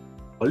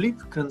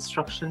 Olive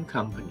Construction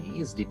Company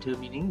is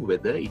determining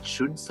whether it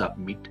should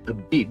submit a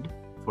bid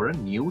for a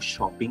new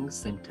shopping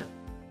center.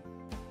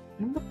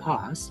 In the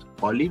past,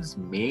 Olive's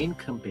main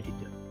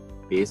competitor,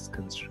 Base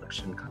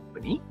Construction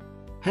Company,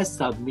 has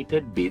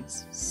submitted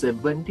bids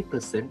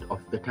 70%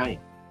 of the time.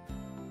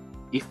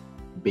 If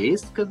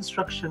Base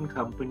Construction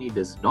Company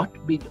does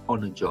not bid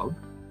on a job,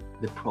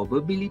 the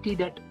probability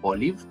that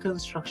Olive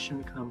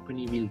Construction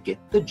Company will get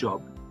the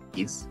job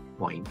is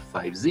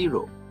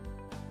 0.50.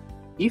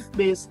 If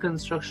Base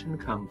Construction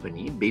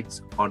Company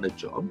bids on a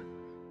job,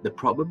 the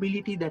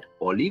probability that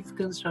Olive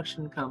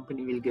Construction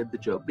Company will get the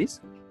job is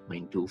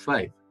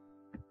 0.25.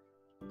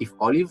 If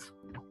Olive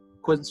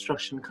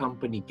Construction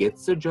Company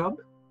gets a job,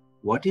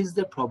 what is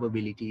the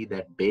probability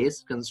that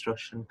Base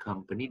Construction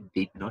Company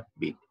did not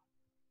bid?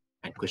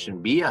 And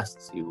question B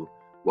asks you,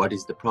 what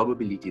is the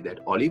probability that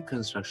Olive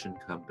Construction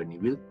Company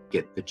will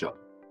get the job?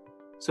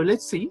 So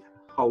let's see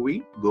how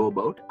we go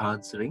about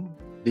answering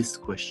this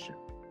question.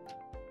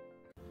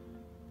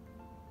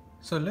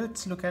 So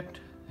let's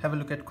have a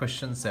look at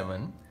question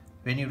 7.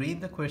 When you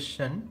read the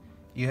question,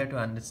 you have to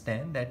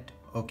understand that,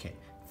 okay,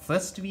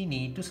 first we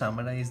need to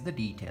summarize the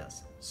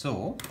details.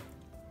 So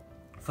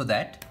For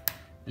that,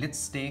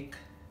 let's take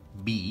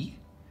B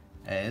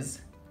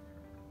as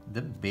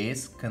the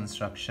base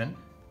construction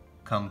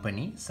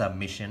company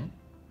submission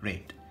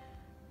rate,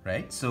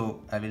 right?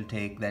 So I will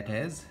take that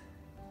as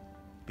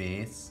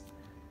base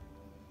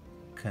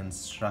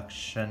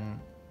construction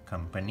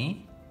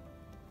company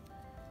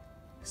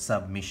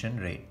submission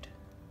rate.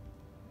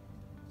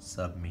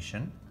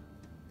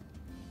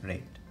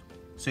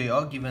 So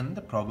you're given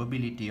the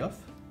probability of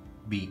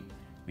B,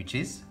 which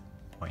is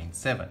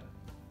 0.7.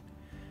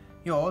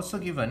 You're also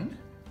given,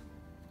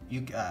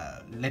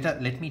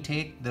 let me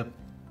take the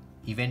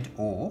event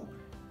O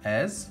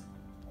as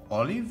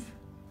Olive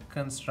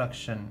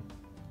Construction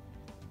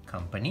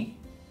Company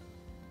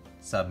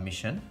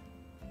submission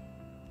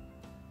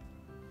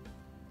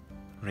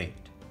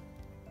rate.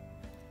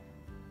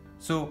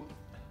 So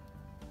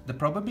the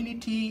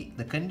probability,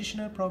 the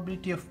conditional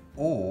probability of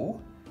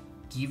O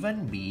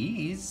given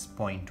B is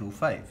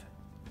 0.25.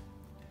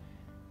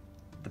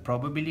 The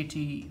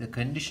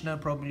conditional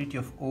probability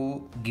of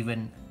O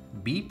given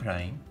B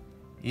prime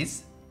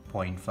is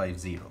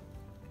 0.50.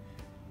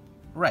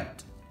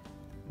 Right.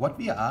 What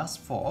we asked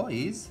for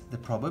is the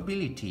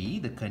probability,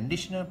 the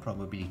conditional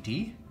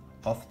probability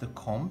of the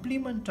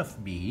complement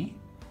of B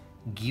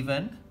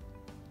given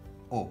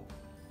O.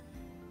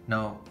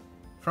 Now,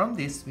 from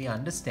this we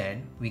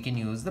understand we can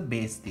use the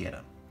Bayes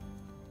theorem.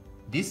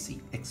 This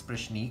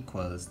expression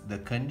equals the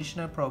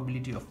conditional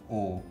probability of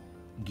O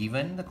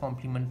given the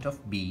complement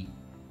of B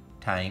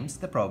times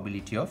the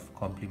probability of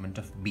complement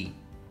of B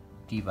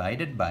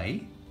divided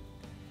by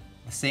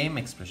the same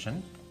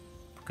expression,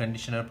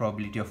 conditional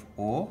probability of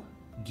O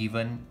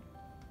given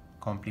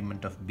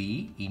complement of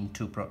B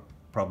into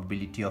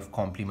probability of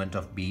complement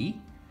of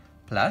B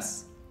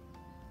plus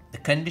the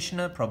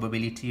conditional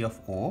probability of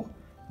O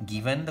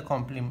given the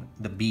complement,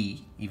 the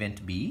B,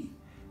 event B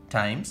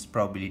times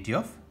probability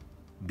of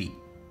B.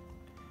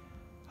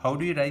 How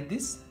do you write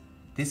this?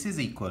 This is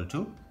equal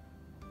to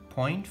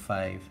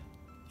 0.5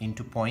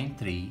 into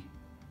 0.3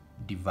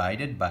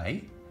 divided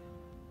by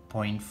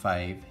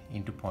 0.5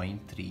 into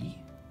 0.3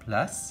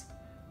 plus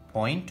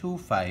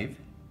 0.25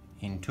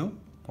 into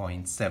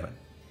 0.7,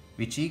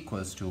 which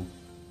equals to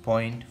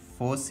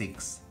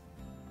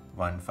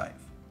 0.4615.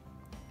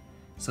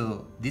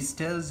 So this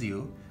tells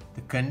you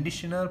the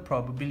conditional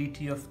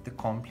probability of the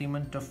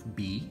complement of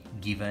B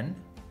given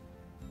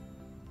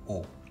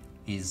O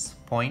is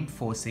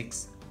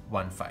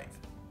 0.4615.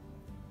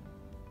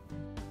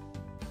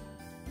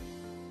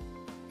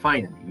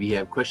 Finally, we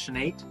have question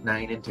 8,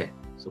 9 and 10.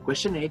 So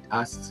question 8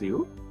 asks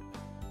you,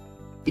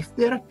 if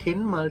there are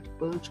 10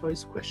 multiple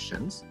choice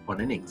questions on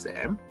an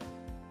exam,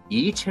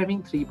 each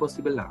having 3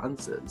 possible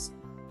answers,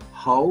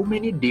 how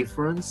many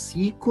different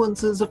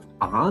sequences of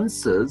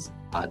answers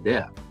are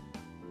there?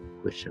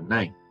 Question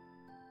 9.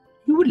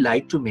 You would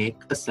like to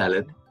make a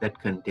salad that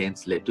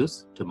contains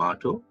lettuce,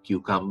 tomato,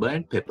 cucumber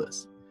and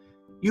peppers.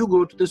 You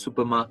go to the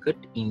supermarket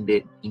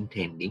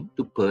intending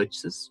to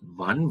purchase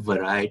one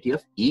variety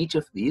of each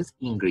of these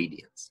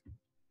ingredients.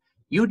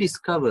 You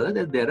discover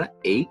that there are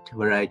 8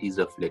 varieties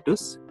of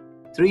lettuce,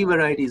 3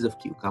 varieties of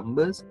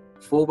cucumbers,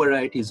 4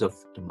 varieties of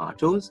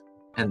tomatoes,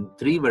 and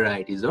 3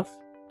 varieties of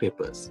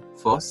peppers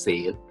for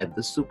sale at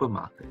the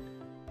supermarket.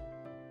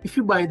 If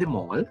you buy them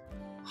all,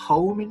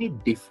 how many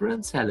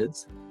different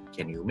salads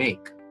can you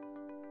make?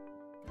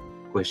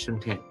 Question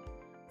 10.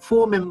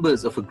 4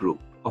 members of a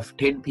group of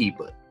 10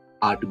 people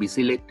are to be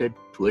selected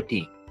to a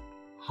team.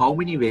 How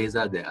many ways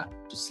are there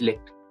to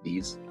select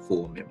these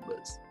 4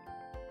 members?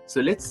 So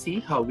let's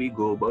see how we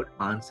go about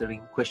answering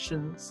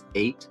questions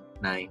 8,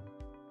 9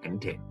 and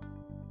 10.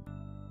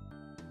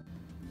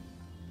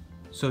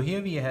 So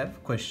here we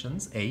have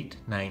questions 8,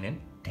 9 and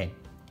 10.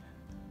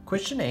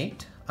 Question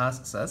 8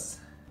 asks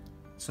us,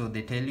 so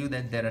they tell you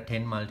that there are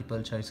 10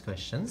 multiple choice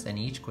questions and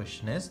each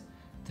question has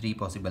 3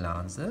 possible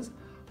answers.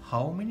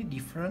 How many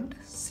different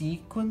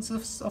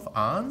sequences of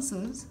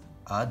answers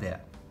are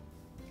there?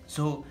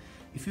 So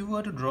if you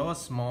were to draw a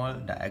small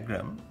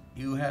diagram,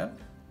 you have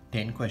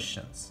 10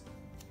 questions.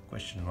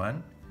 Question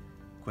 1,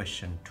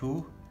 question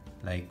 2,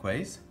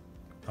 likewise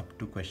up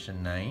to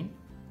question 9,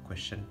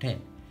 question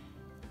 10.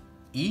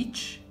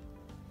 Each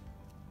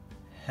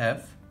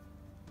have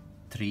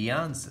 3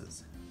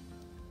 answers,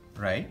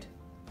 right?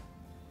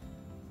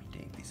 We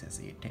take this as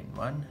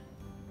A10-1,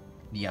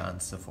 the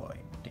answer for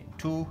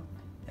A10-2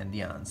 and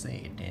the answer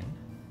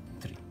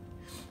A10-3.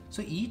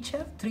 So each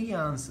have 3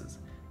 answers.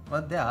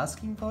 What they're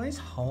asking for is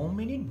how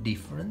many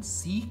different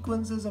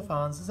sequences of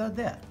answers are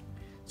there.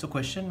 So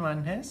question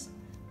 1 has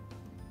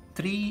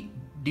 3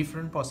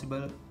 different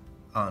possible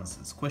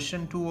answers.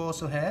 Question 2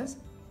 also has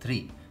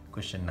 3.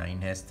 Question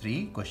 9 has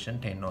 3. Question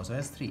 10 also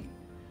has 3.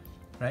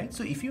 Right?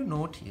 So if you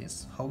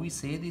notice how we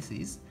say this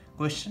is,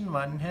 question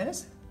 1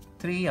 has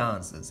 3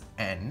 answers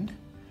and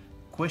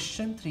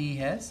question 2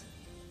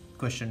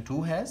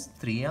 has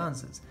 3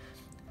 answers.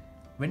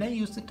 When I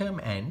use the term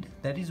AND,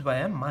 that is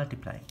why I'm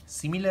multiplying.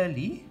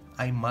 Similarly,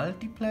 I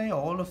multiply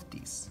all of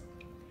these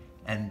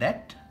and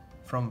that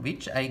from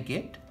which I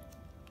get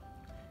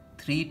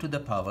 3 to the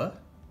power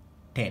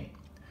 10.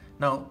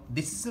 Now,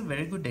 this is a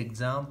very good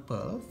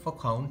example for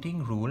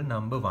counting rule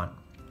number 1,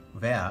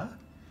 where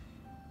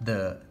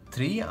the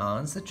 3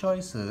 answer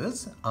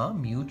choices are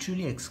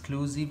mutually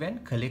exclusive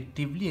and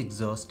collectively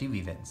exhaustive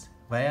events.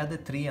 Why are the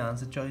 3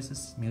 answer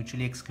choices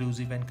mutually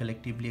exclusive and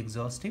collectively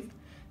exhaustive?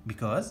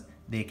 Because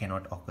they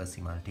cannot occur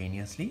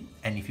simultaneously,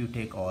 and if you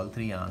take all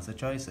 3 answer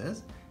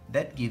choices,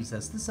 that gives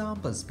us the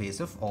sample space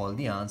of all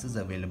the answers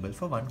available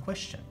for one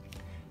question.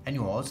 And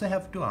you also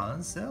have to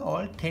answer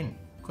all 10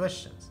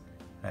 questions,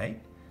 right?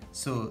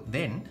 So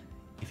then,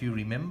 if you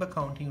remember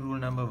counting rule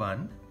number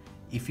 1,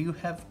 if you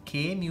have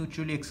k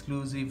mutually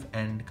exclusive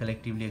and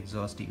collectively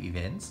exhaustive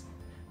events,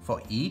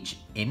 for each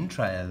n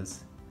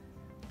trials,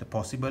 the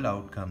possible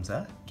outcomes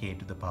are k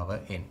to the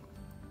power n,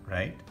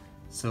 right?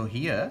 So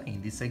here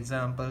in this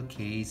example,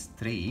 k is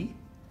 3,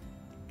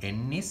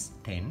 n is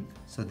 10,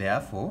 so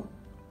therefore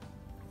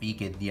we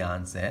get the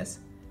answer as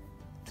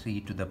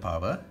 3 to the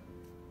power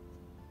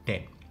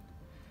 10.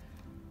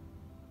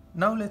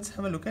 Now let's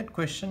have a look at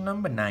question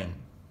number 9.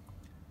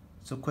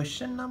 So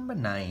question number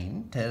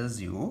 9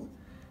 tells you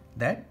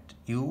that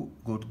you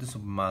go to the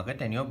supermarket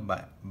and you're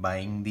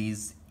buying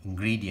these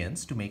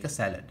ingredients to make a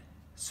salad.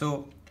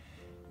 So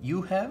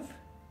you have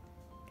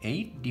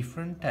 8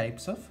 different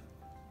types of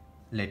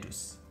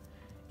lettuce.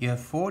 You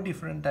have 4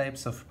 different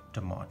types of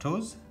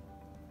tomatoes.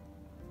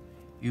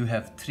 You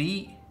have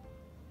 3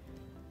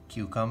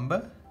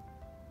 cucumber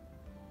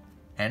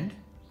and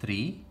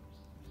 3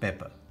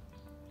 pepper.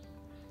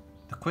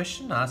 The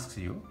question asks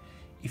you,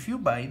 if you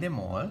buy them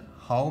all,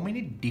 how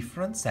many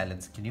different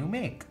salads can you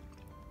make?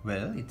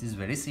 Well, it is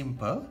very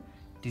simple.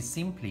 It is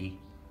simply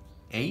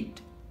 8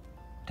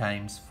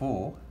 times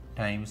 4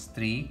 times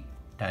 3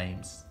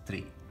 times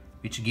 3,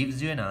 which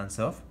gives you an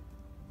answer of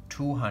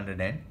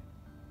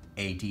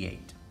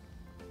 288.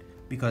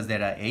 Because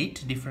there are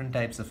 8 different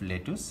types of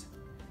lettuce,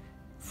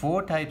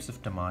 4 types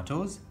of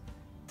tomatoes,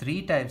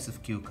 3 types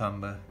of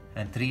cucumber,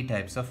 and 3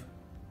 types of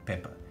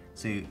pepper.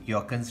 So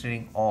you're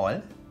considering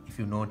all. If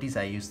you notice,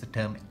 I use the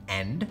term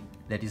and,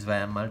 that is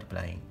why I'm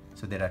multiplying.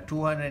 So there are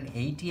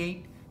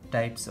 288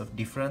 types of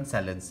different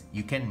salads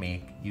you can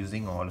make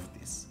using all of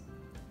this.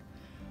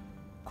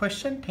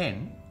 Question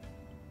 10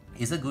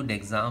 is a good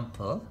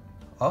example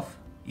of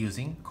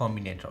using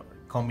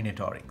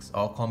combinatorics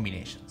or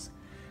combinations.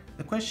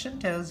 The question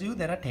tells you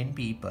there are 10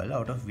 people,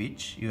 out of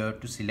which you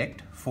have to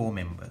select 4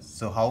 members.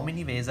 So how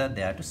many ways are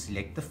there to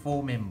select the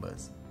 4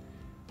 members?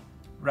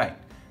 Right.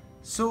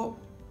 So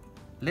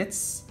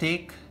let's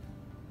take,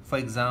 for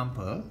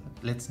example,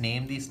 let's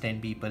name these 10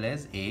 people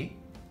as A,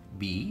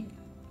 B,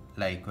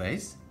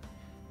 likewise,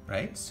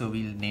 right? So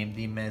we'll name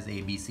them as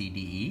A, B, C, D,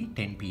 E,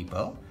 10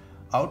 people,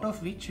 out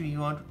of which we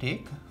want to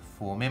take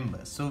 4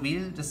 members. So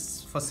we'll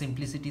just, for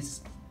simplicity's,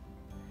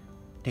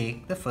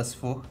 take the first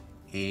 4,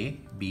 A,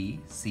 B,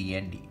 C,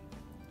 and D.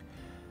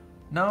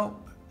 Now,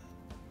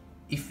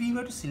 if we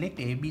were to select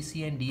A, B,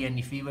 C, and D, and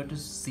if we were to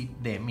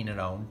sit them in a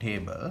round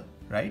table,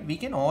 right, we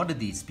can order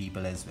these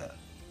people as well.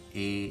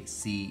 A,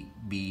 C,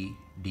 B,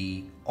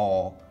 D,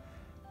 or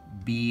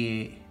B,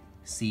 A,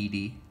 C,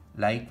 D.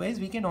 Likewise,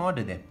 we can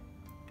order them.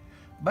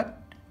 But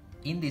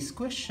in this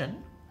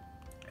question,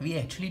 we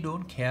actually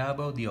don't care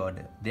about the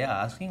order. They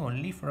are asking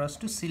only for us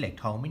to select,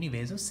 how many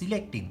ways of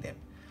selecting them.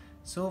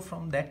 So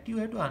from that you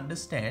have to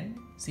understand,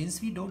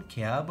 since we don't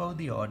care about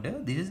the order,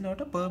 this is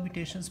not a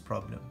permutations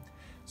problem.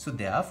 So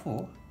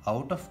therefore,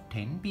 out of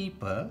 10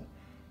 people,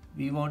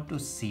 we want to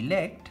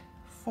select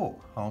 4.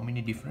 How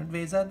many different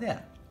ways are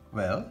there?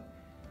 Well,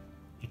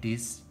 it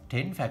is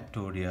 10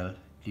 factorial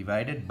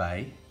divided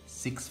by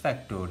 6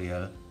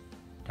 factorial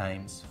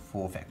times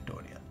 4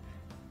 factorial.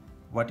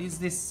 What is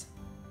this?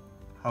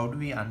 How do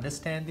we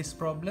understand this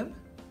problem?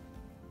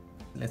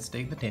 Let's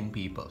take the 10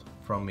 people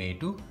from A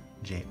to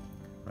J,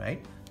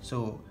 right?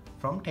 So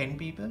from 10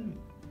 people,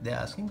 they're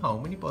asking how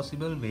many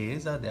possible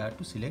ways are there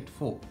to select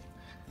 4.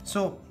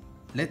 So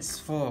let's,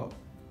 for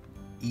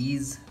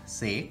ease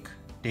sake,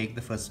 take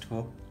the first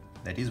 4.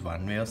 That is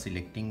one way of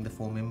selecting the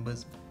 4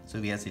 members. So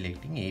we are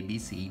selecting A, B,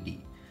 C,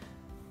 D.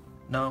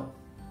 Now,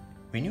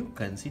 when you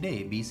consider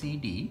A, B, C,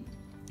 D,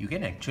 you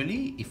can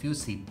actually, if you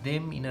sit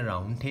them in a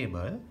round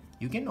table,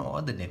 you can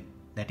order them.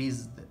 That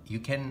is, you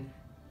can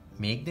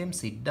make them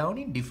sit down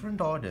in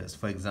different orders.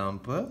 For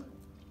example,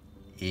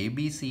 A,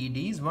 B, C,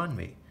 D is one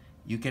way.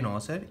 You can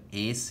also have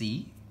A,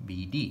 C,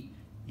 B, D.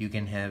 You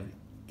can have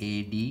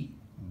A, D,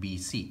 B,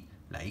 C.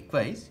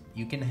 Likewise,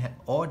 you can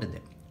order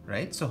them,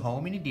 right? So how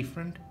many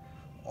different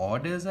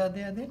orders are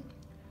there then?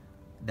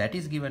 That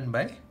is given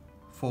by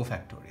 4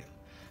 factorial.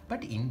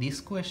 But in this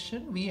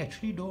question, we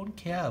actually don't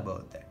care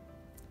about that.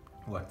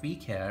 What we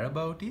care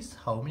about is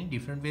how many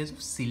different ways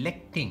of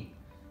selecting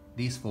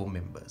these 4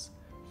 members.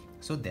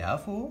 So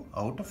therefore,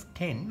 out of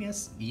 10, we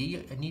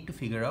need to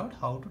figure out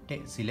how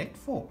to select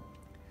 4.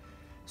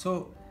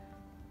 So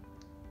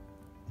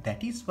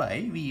that is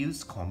why we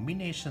use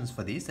combinations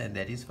for this, and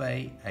that is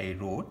why I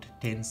wrote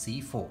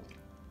 10C4.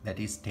 That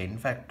is 10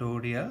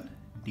 factorial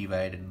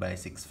divided by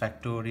 6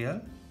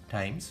 factorial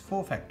times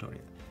 4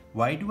 factorial.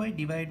 Why do I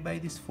divide by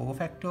this 4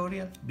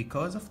 factorial?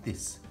 Because of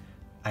this.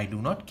 I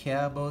do not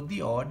care about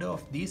the order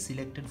of these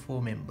selected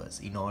 4 members.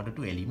 In order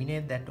to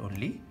eliminate that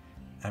only,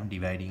 I'm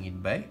dividing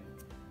it by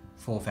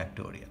 4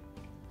 factorial.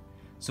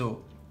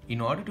 So in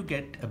order to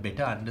get a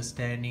better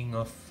understanding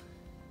of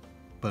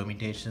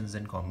permutations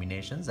and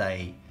combinations,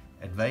 I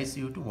advise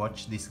you to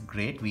watch this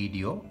great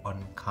video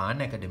on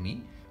Khan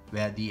Academy,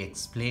 where they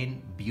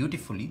explain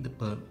beautifully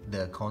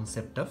the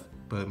concept of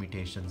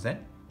permutations and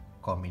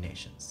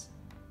combinations.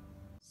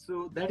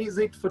 So that is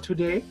it for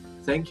today.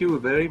 Thank you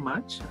very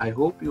much. I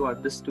hope you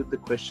understood the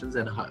questions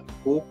and I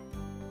hope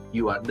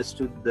you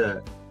understood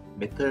the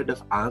method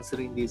of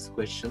answering these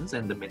questions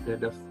and the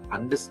method of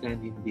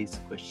understanding these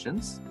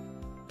questions.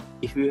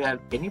 If you have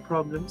any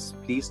problems,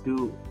 please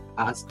do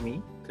ask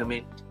me,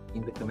 comment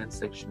in the comment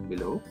section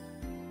below.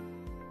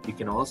 You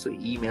can also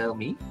email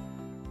me.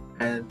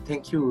 And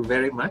thank you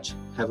very much.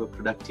 Have a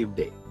productive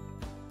day.